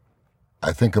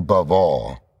 I think above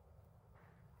all,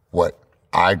 what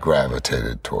I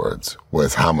gravitated towards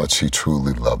was how much he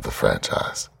truly loved the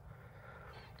franchise.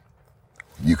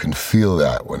 You can feel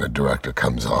that when a director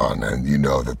comes on and you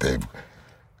know that they've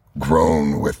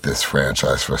grown with this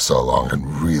franchise for so long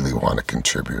and really want to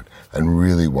contribute and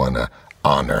really want to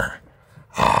honor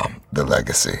the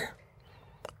legacy.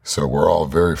 So we're all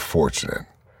very fortunate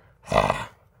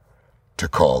to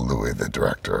call Louis the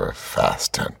director of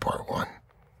Fast 10 Part 1.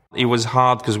 It was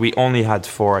hard because we only had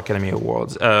 4 Academy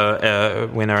Awards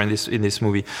winner in this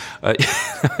movie.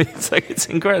 It's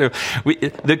incredible.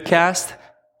 The cast,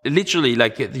 literally,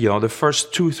 the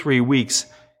first 2-3 weeks.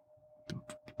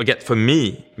 Again, for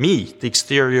me, the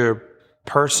exterior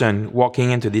person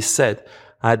walking into this set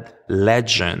had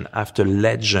legend after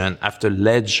legend after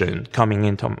legend coming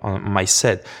into my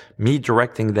set. Me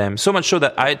directing them so much so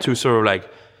that I had to sort of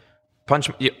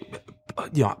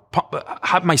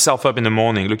hype myself up in the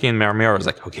morning, looking in my mirror. I was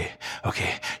like, okay,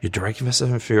 you're directing Fast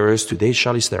and Furious. Today,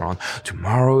 Charlize Theron.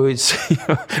 Tomorrow, it's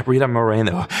Rita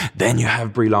Moreno. Then you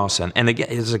have Brie Larson. And again,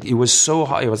 it was so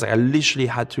hard. It was like I literally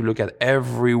had to look at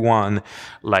everyone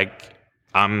like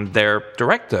I'm their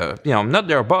director. I'm not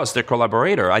their boss, their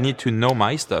collaborator. I need to know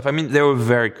my stuff. I mean, they were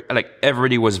very,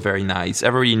 everybody was very nice.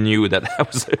 Everybody knew that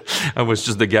I was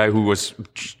just the guy who was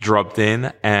dropped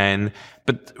in.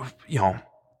 But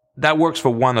that works for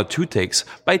 1 or 2 takes.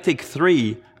 By take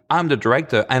 3, I'm the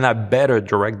director and I better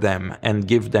direct them and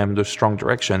give them the strong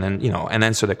direction and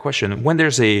answer the question. When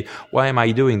there's why am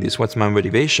I doing this? What's my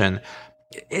motivation?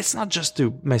 It's not just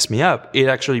to mess me up. It's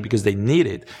actually because they need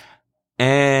it.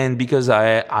 And because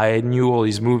I knew all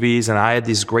these movies and I had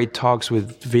these great talks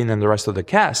with Vin and the rest of the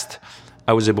cast,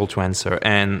 I was able to answer.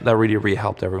 And that really, really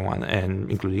helped everyone,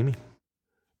 and including me.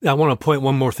 I want to point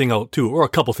one more thing out too, or a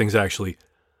couple things actually.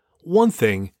 One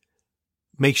thing,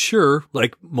 make sure,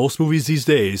 like most movies these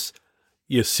days,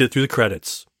 you sit through the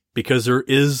credits because there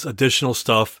is additional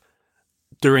stuff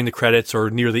during the credits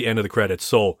or near the end of the credits.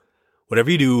 So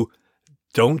whatever you do,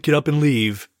 don't get up and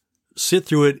leave. Sit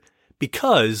through it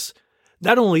because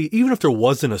not only, even if there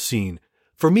wasn't a scene,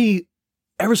 for me,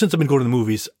 ever since I've been going to the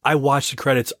movies, I watch the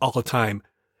credits all the time.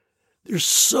 There's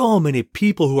so many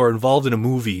people who are involved in a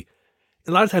movie.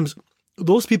 And a lot of times,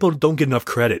 those people don't get enough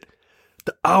credit.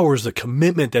 The hours, the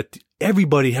commitment that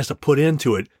everybody has to put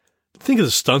into it. Think of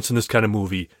the stunts in this kind of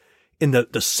movie and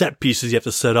the set pieces you have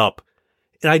to set up.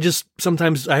 And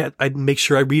sometimes I make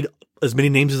sure I read as many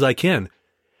names as I can.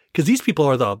 Because these people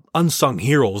are the unsung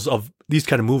heroes of these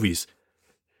kind of movies.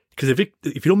 Because if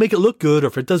you don't make it look good or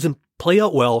if it doesn't play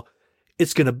out well,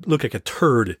 it's going to look like a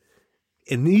turd.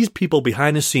 And these people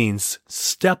behind the scenes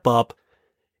step up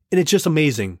and it's just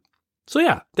amazing. So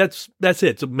yeah, that's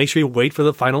it. So make sure you wait for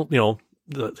the final,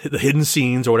 the hidden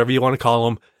scenes or whatever you want to call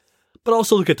them, but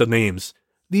also look at the names.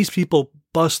 These people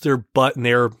bust their butt and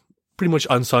they're pretty much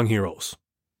unsung heroes.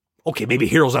 Okay, maybe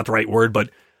hero's not the right word, but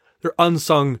they're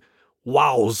unsung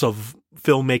wows of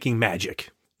filmmaking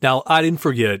magic. Now, I didn't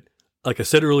forget, like I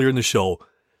said earlier in the show,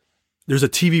 there's a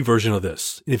TV version of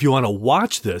this. And if you want to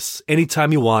watch this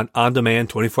anytime you want, on demand,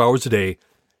 24 hours a day,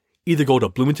 either go to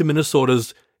Bloomington,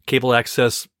 Minnesota's cable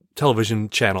access television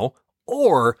channel,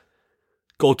 or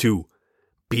go to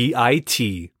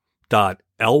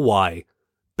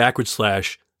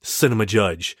bit.ly/Cinema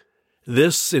Judge.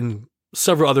 This and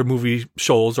several other movie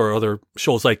shows or other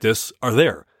shows like this are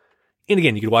there. And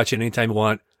again, you can watch it anytime you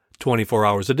want, 24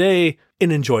 hours a day,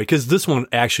 and enjoy. Because this one,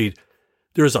 actually,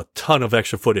 there's a ton of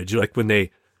extra footage. Like when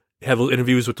they have those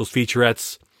interviews with those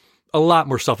featurettes, a lot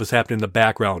more stuff is happening in the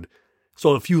background.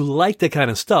 So if you like that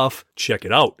kind of stuff, check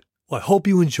it out. Well, I hope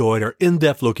you enjoyed our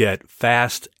in-depth look at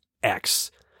Fast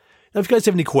X. Now, if you guys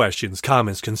have any questions,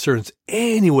 comments, concerns,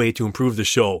 any way to improve the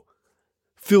show,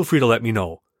 feel free to let me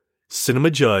know.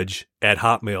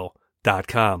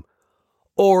 cinemajudge@hotmail.com.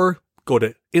 Or go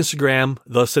to Instagram,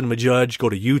 The Cinema Judge, go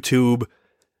to YouTube,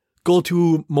 go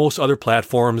to most other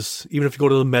platforms. Even if you go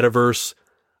to the metaverse,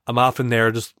 I'm often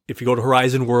there. Just if you go to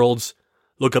Horizon Worlds,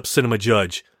 look up Cinema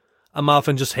Judge. I'm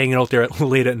often just hanging out there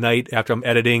late at night after I'm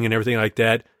editing and everything like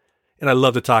that. And I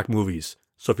love to talk movies.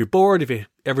 So if you're bored, if you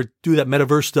ever do that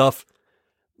metaverse stuff,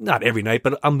 not every night,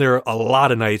 but I'm there a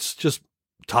lot of nights just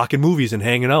talking movies and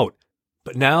hanging out.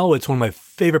 But now it's one of my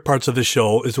favorite parts of the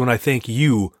show is when I thank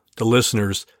you, the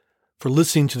listeners, for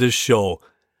listening to this show,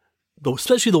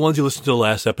 especially the ones you listened to the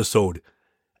last episode.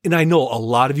 And I know a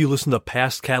lot of you listen to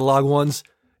past catalog ones,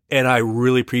 and I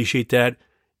really appreciate that.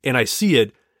 And I see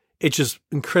it. It's just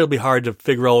incredibly hard to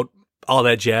figure out all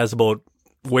that jazz about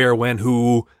where, when,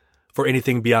 who, for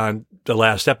anything beyond the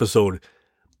last episode.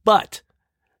 But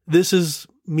this is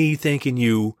me thanking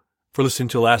you for listening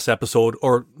to the last episode,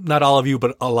 or not all of you,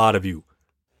 but a lot of you.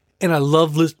 And I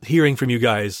love hearing from you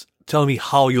guys, telling me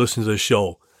how you listen to the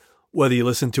show. Whether you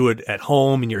listen to it at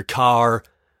home, in your car,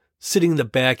 sitting in the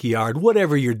backyard,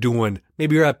 whatever you're doing.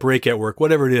 Maybe you're at break at work,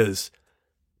 whatever it is.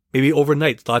 Maybe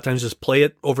overnight. A lot of times just play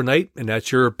it overnight and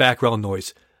that's your background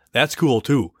noise. That's cool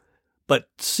too. But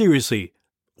seriously,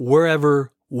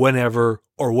 wherever, whenever,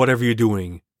 or whatever you're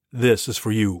doing, this is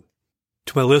for you.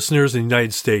 To my listeners in the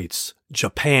United States,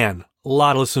 Japan, a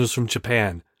lot of listeners from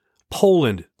Japan,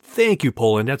 Poland, thank you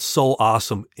Poland, that's so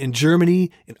awesome. In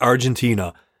Germany and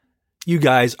Argentina, you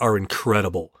guys are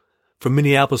incredible. From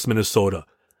Minneapolis, Minnesota,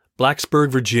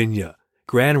 Blacksburg, Virginia,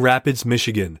 Grand Rapids,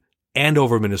 Michigan,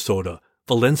 Andover, Minnesota,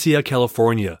 Valencia,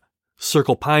 California,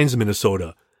 Circle Pines,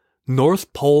 Minnesota,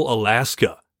 North Pole,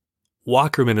 Alaska,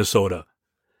 Walker, Minnesota.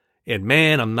 And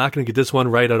man, I'm not going to get this one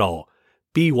right at all.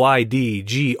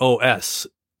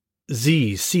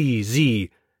 BYDGOSZCZ.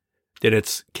 Then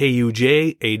it's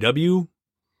KUJAWSKO.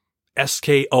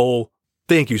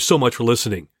 Thank you so much for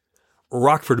listening.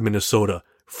 Rockford, Minnesota,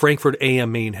 Frankfurt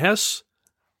AM, Maine, Hesse,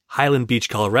 Highland Beach,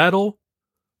 Colorado,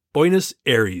 Buenos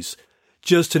Aires,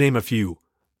 just to name a few.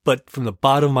 But from the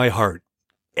bottom of my heart,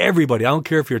 everybody, I don't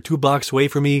care if you're 2 blocks away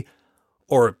from me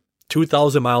or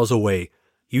 2,000 miles away,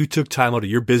 you took time out of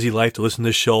your busy life to listen to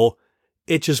this show.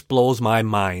 It just blows my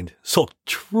mind. So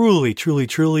truly, truly,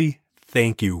 truly,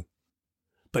 thank you.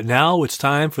 But now it's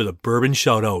time for the bourbon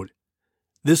shout out.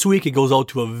 This week it goes out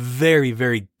to a very,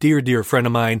 very dear, dear friend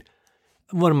of mine.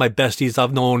 One of my besties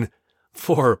I've known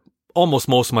for almost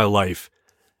most of my life.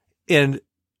 And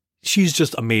she's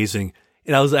just amazing.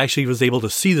 And I was able to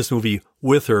see this movie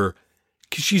with her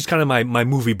because she's kind of my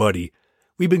movie buddy.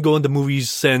 We've been going to movies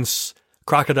since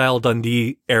Crocodile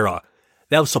Dundee era.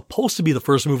 That was supposed to be the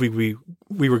first movie we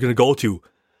were going to go to,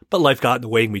 but life got in the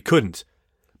way and we couldn't.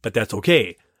 But that's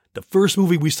okay. The first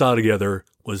movie we saw together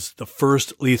was the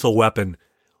first Lethal Weapon.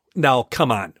 Now,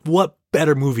 come on. What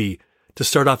better movie to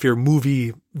start off your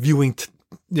movie viewing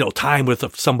time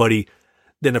with somebody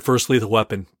than the first Lethal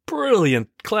Weapon? Brilliant.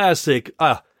 Classic.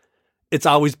 It's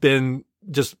always been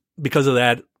just because of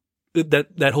that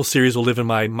whole series will live in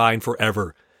my mind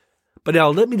forever. But now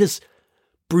let me just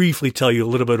briefly tell you a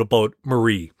little bit about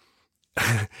Marie.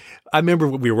 I remember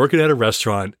when we were working at a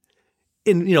restaurant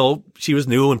and, she was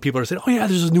new and people are saying, oh yeah,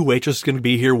 there's a new waitress going to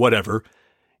be here, whatever.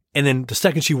 And then the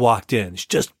second she walked in, she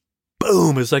just,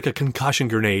 boom, it's like a concussion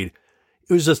grenade.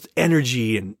 It was just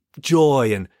energy and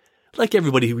joy. And like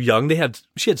everybody who was young,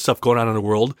 she had stuff going on in the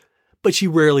world, but she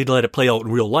rarely let it play out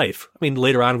in real life. I mean,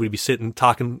 later on, we'd be sitting,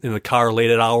 talking in the car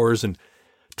late at hours and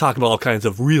talking about all kinds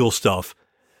of real stuff.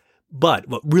 But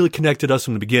what really connected us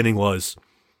from the beginning was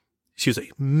she was a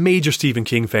major Stephen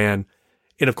King fan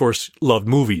and, of course, loved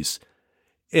movies.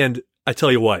 And I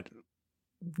tell you what,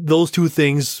 those two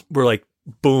things were like,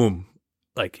 boom.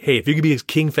 Like, hey, if you could be a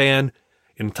King fan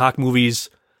and talk movies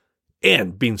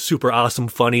and being super awesome,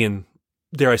 funny, and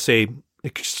dare I say,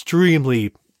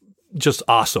 extremely just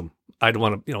awesome. I don't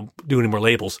want to, do any more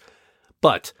labels,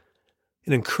 but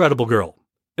an incredible girl,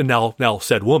 and now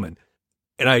said woman.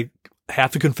 And I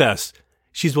have to confess,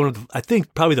 she's one of the, I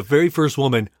think probably the very first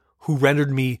woman who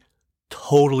rendered me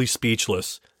totally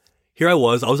speechless. Here I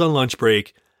was on lunch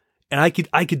break, and I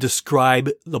could describe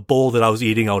the bowl that I was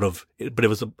eating out of, but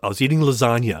I was eating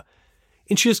lasagna.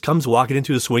 And she just comes walking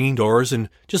into the swinging doors and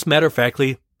just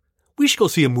matter-of-factly, we should go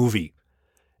see a movie.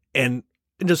 And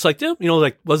just like,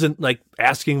 wasn't like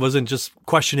asking, wasn't just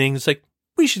questioning. It's like,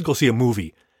 we should go see a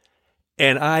movie.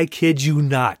 And I kid you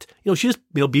not, she just,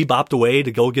 bebopped away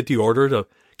to go get the order to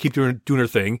keep doing her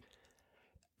thing.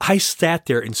 I sat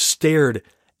there and stared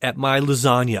at my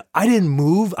lasagna. I didn't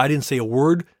move. I didn't say a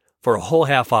word for a whole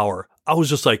half hour. I was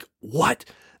just like, what?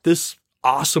 This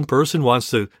awesome person wants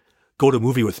to go to a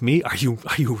movie with me? Are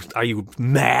you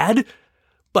mad?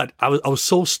 But I was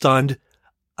so stunned.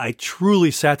 I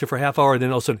truly sat there for a half hour, and then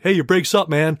all of a sudden, hey, your break's up,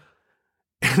 man.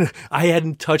 I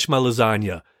hadn't touched my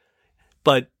lasagna.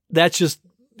 But she's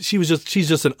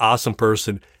just an awesome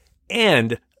person.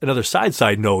 And another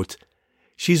side note,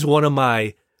 she's one of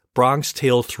my Bronx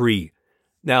Tale 3.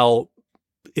 Now,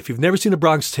 if you've never seen a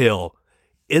Bronx Tale,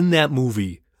 in that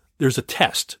movie, there's a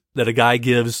test that a guy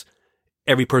gives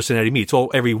every person that he meets, or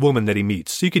every woman that he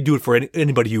meets. So you could do it for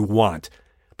anybody you want.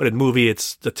 But in the movie,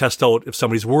 it's to test out if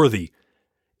somebody's worthy.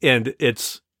 And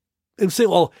here's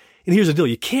the deal.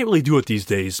 You can't really do it these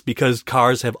days because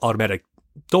cars have automatic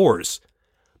doors.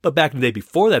 But back in the day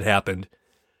before that happened,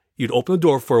 you'd open the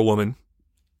door for a woman,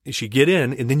 and she'd get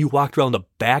in, and then you walked around the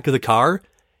back of the car,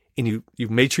 and you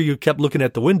made sure you kept looking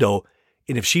at the window,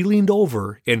 and if she leaned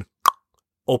over and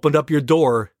opened up your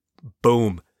door,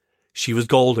 boom, she was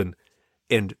golden.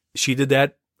 And she did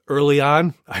that early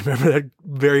on. I remember that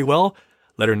very well.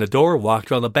 Let her in the door, walked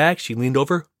around the back, she leaned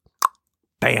over,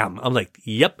 bam. I'm like,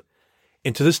 yep.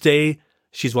 And to this day,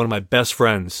 she's one of my best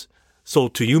friends. So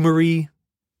to you, Marie,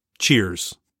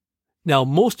 cheers. Now,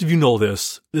 most of you know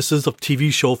this. This is a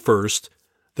TV show first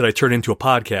that I turned into a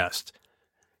podcast.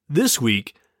 This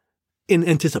week, in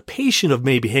anticipation of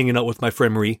maybe hanging out with my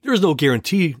friend Marie, there's no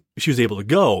guarantee she was able to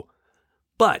go.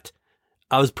 But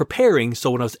I was preparing,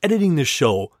 so when I was editing this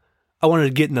show, I wanted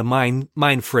to get in the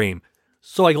mind frame.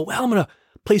 So I go, well, I'm going to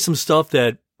play some stuff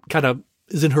that kind of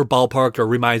is in her ballpark or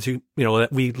reminds you, that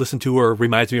we listen to or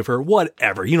reminds me of her,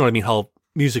 whatever. You know what I mean? How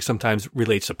music sometimes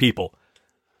relates to people.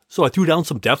 So I threw down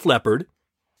some Def Leppard,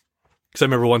 because I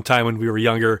remember one time when we were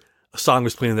younger, a song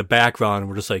was playing in the background, and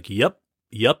we're just like, yep,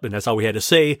 and that's all we had to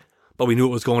say, but we knew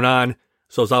what was going on,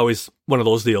 so it's always one of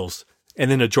those deals. And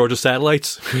then the Georgia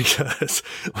Satellites, because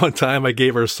one time I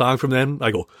gave her a song from them,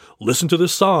 I go, listen to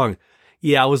this song.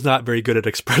 Yeah, I was not very good at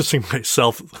expressing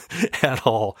myself at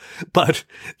all, but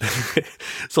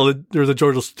so there's a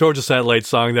Georgia Satellite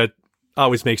song that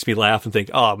always makes me laugh and think,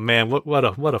 oh man, what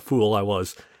a fool I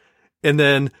was. And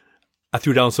then I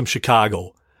threw down some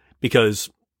Chicago because,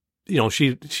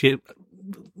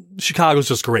 Chicago's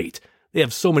just great. They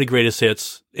have so many greatest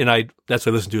hits, and that's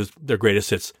what I listen to is their greatest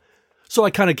hits. So I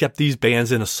kind of kept these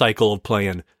bands in a cycle of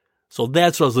playing. So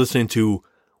that's what I was listening to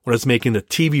when I was making the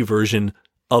TV version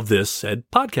of this said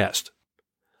podcast.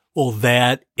 Well,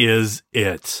 that is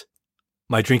it.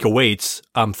 My drink awaits.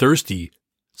 I'm thirsty.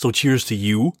 So cheers to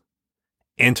you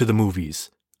and to the movies.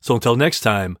 So until next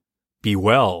time, be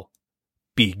well.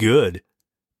 Be good,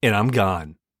 and I'm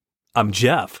gone. I'm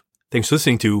Jeff. Thanks for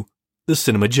listening to The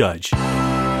Cinema Judge.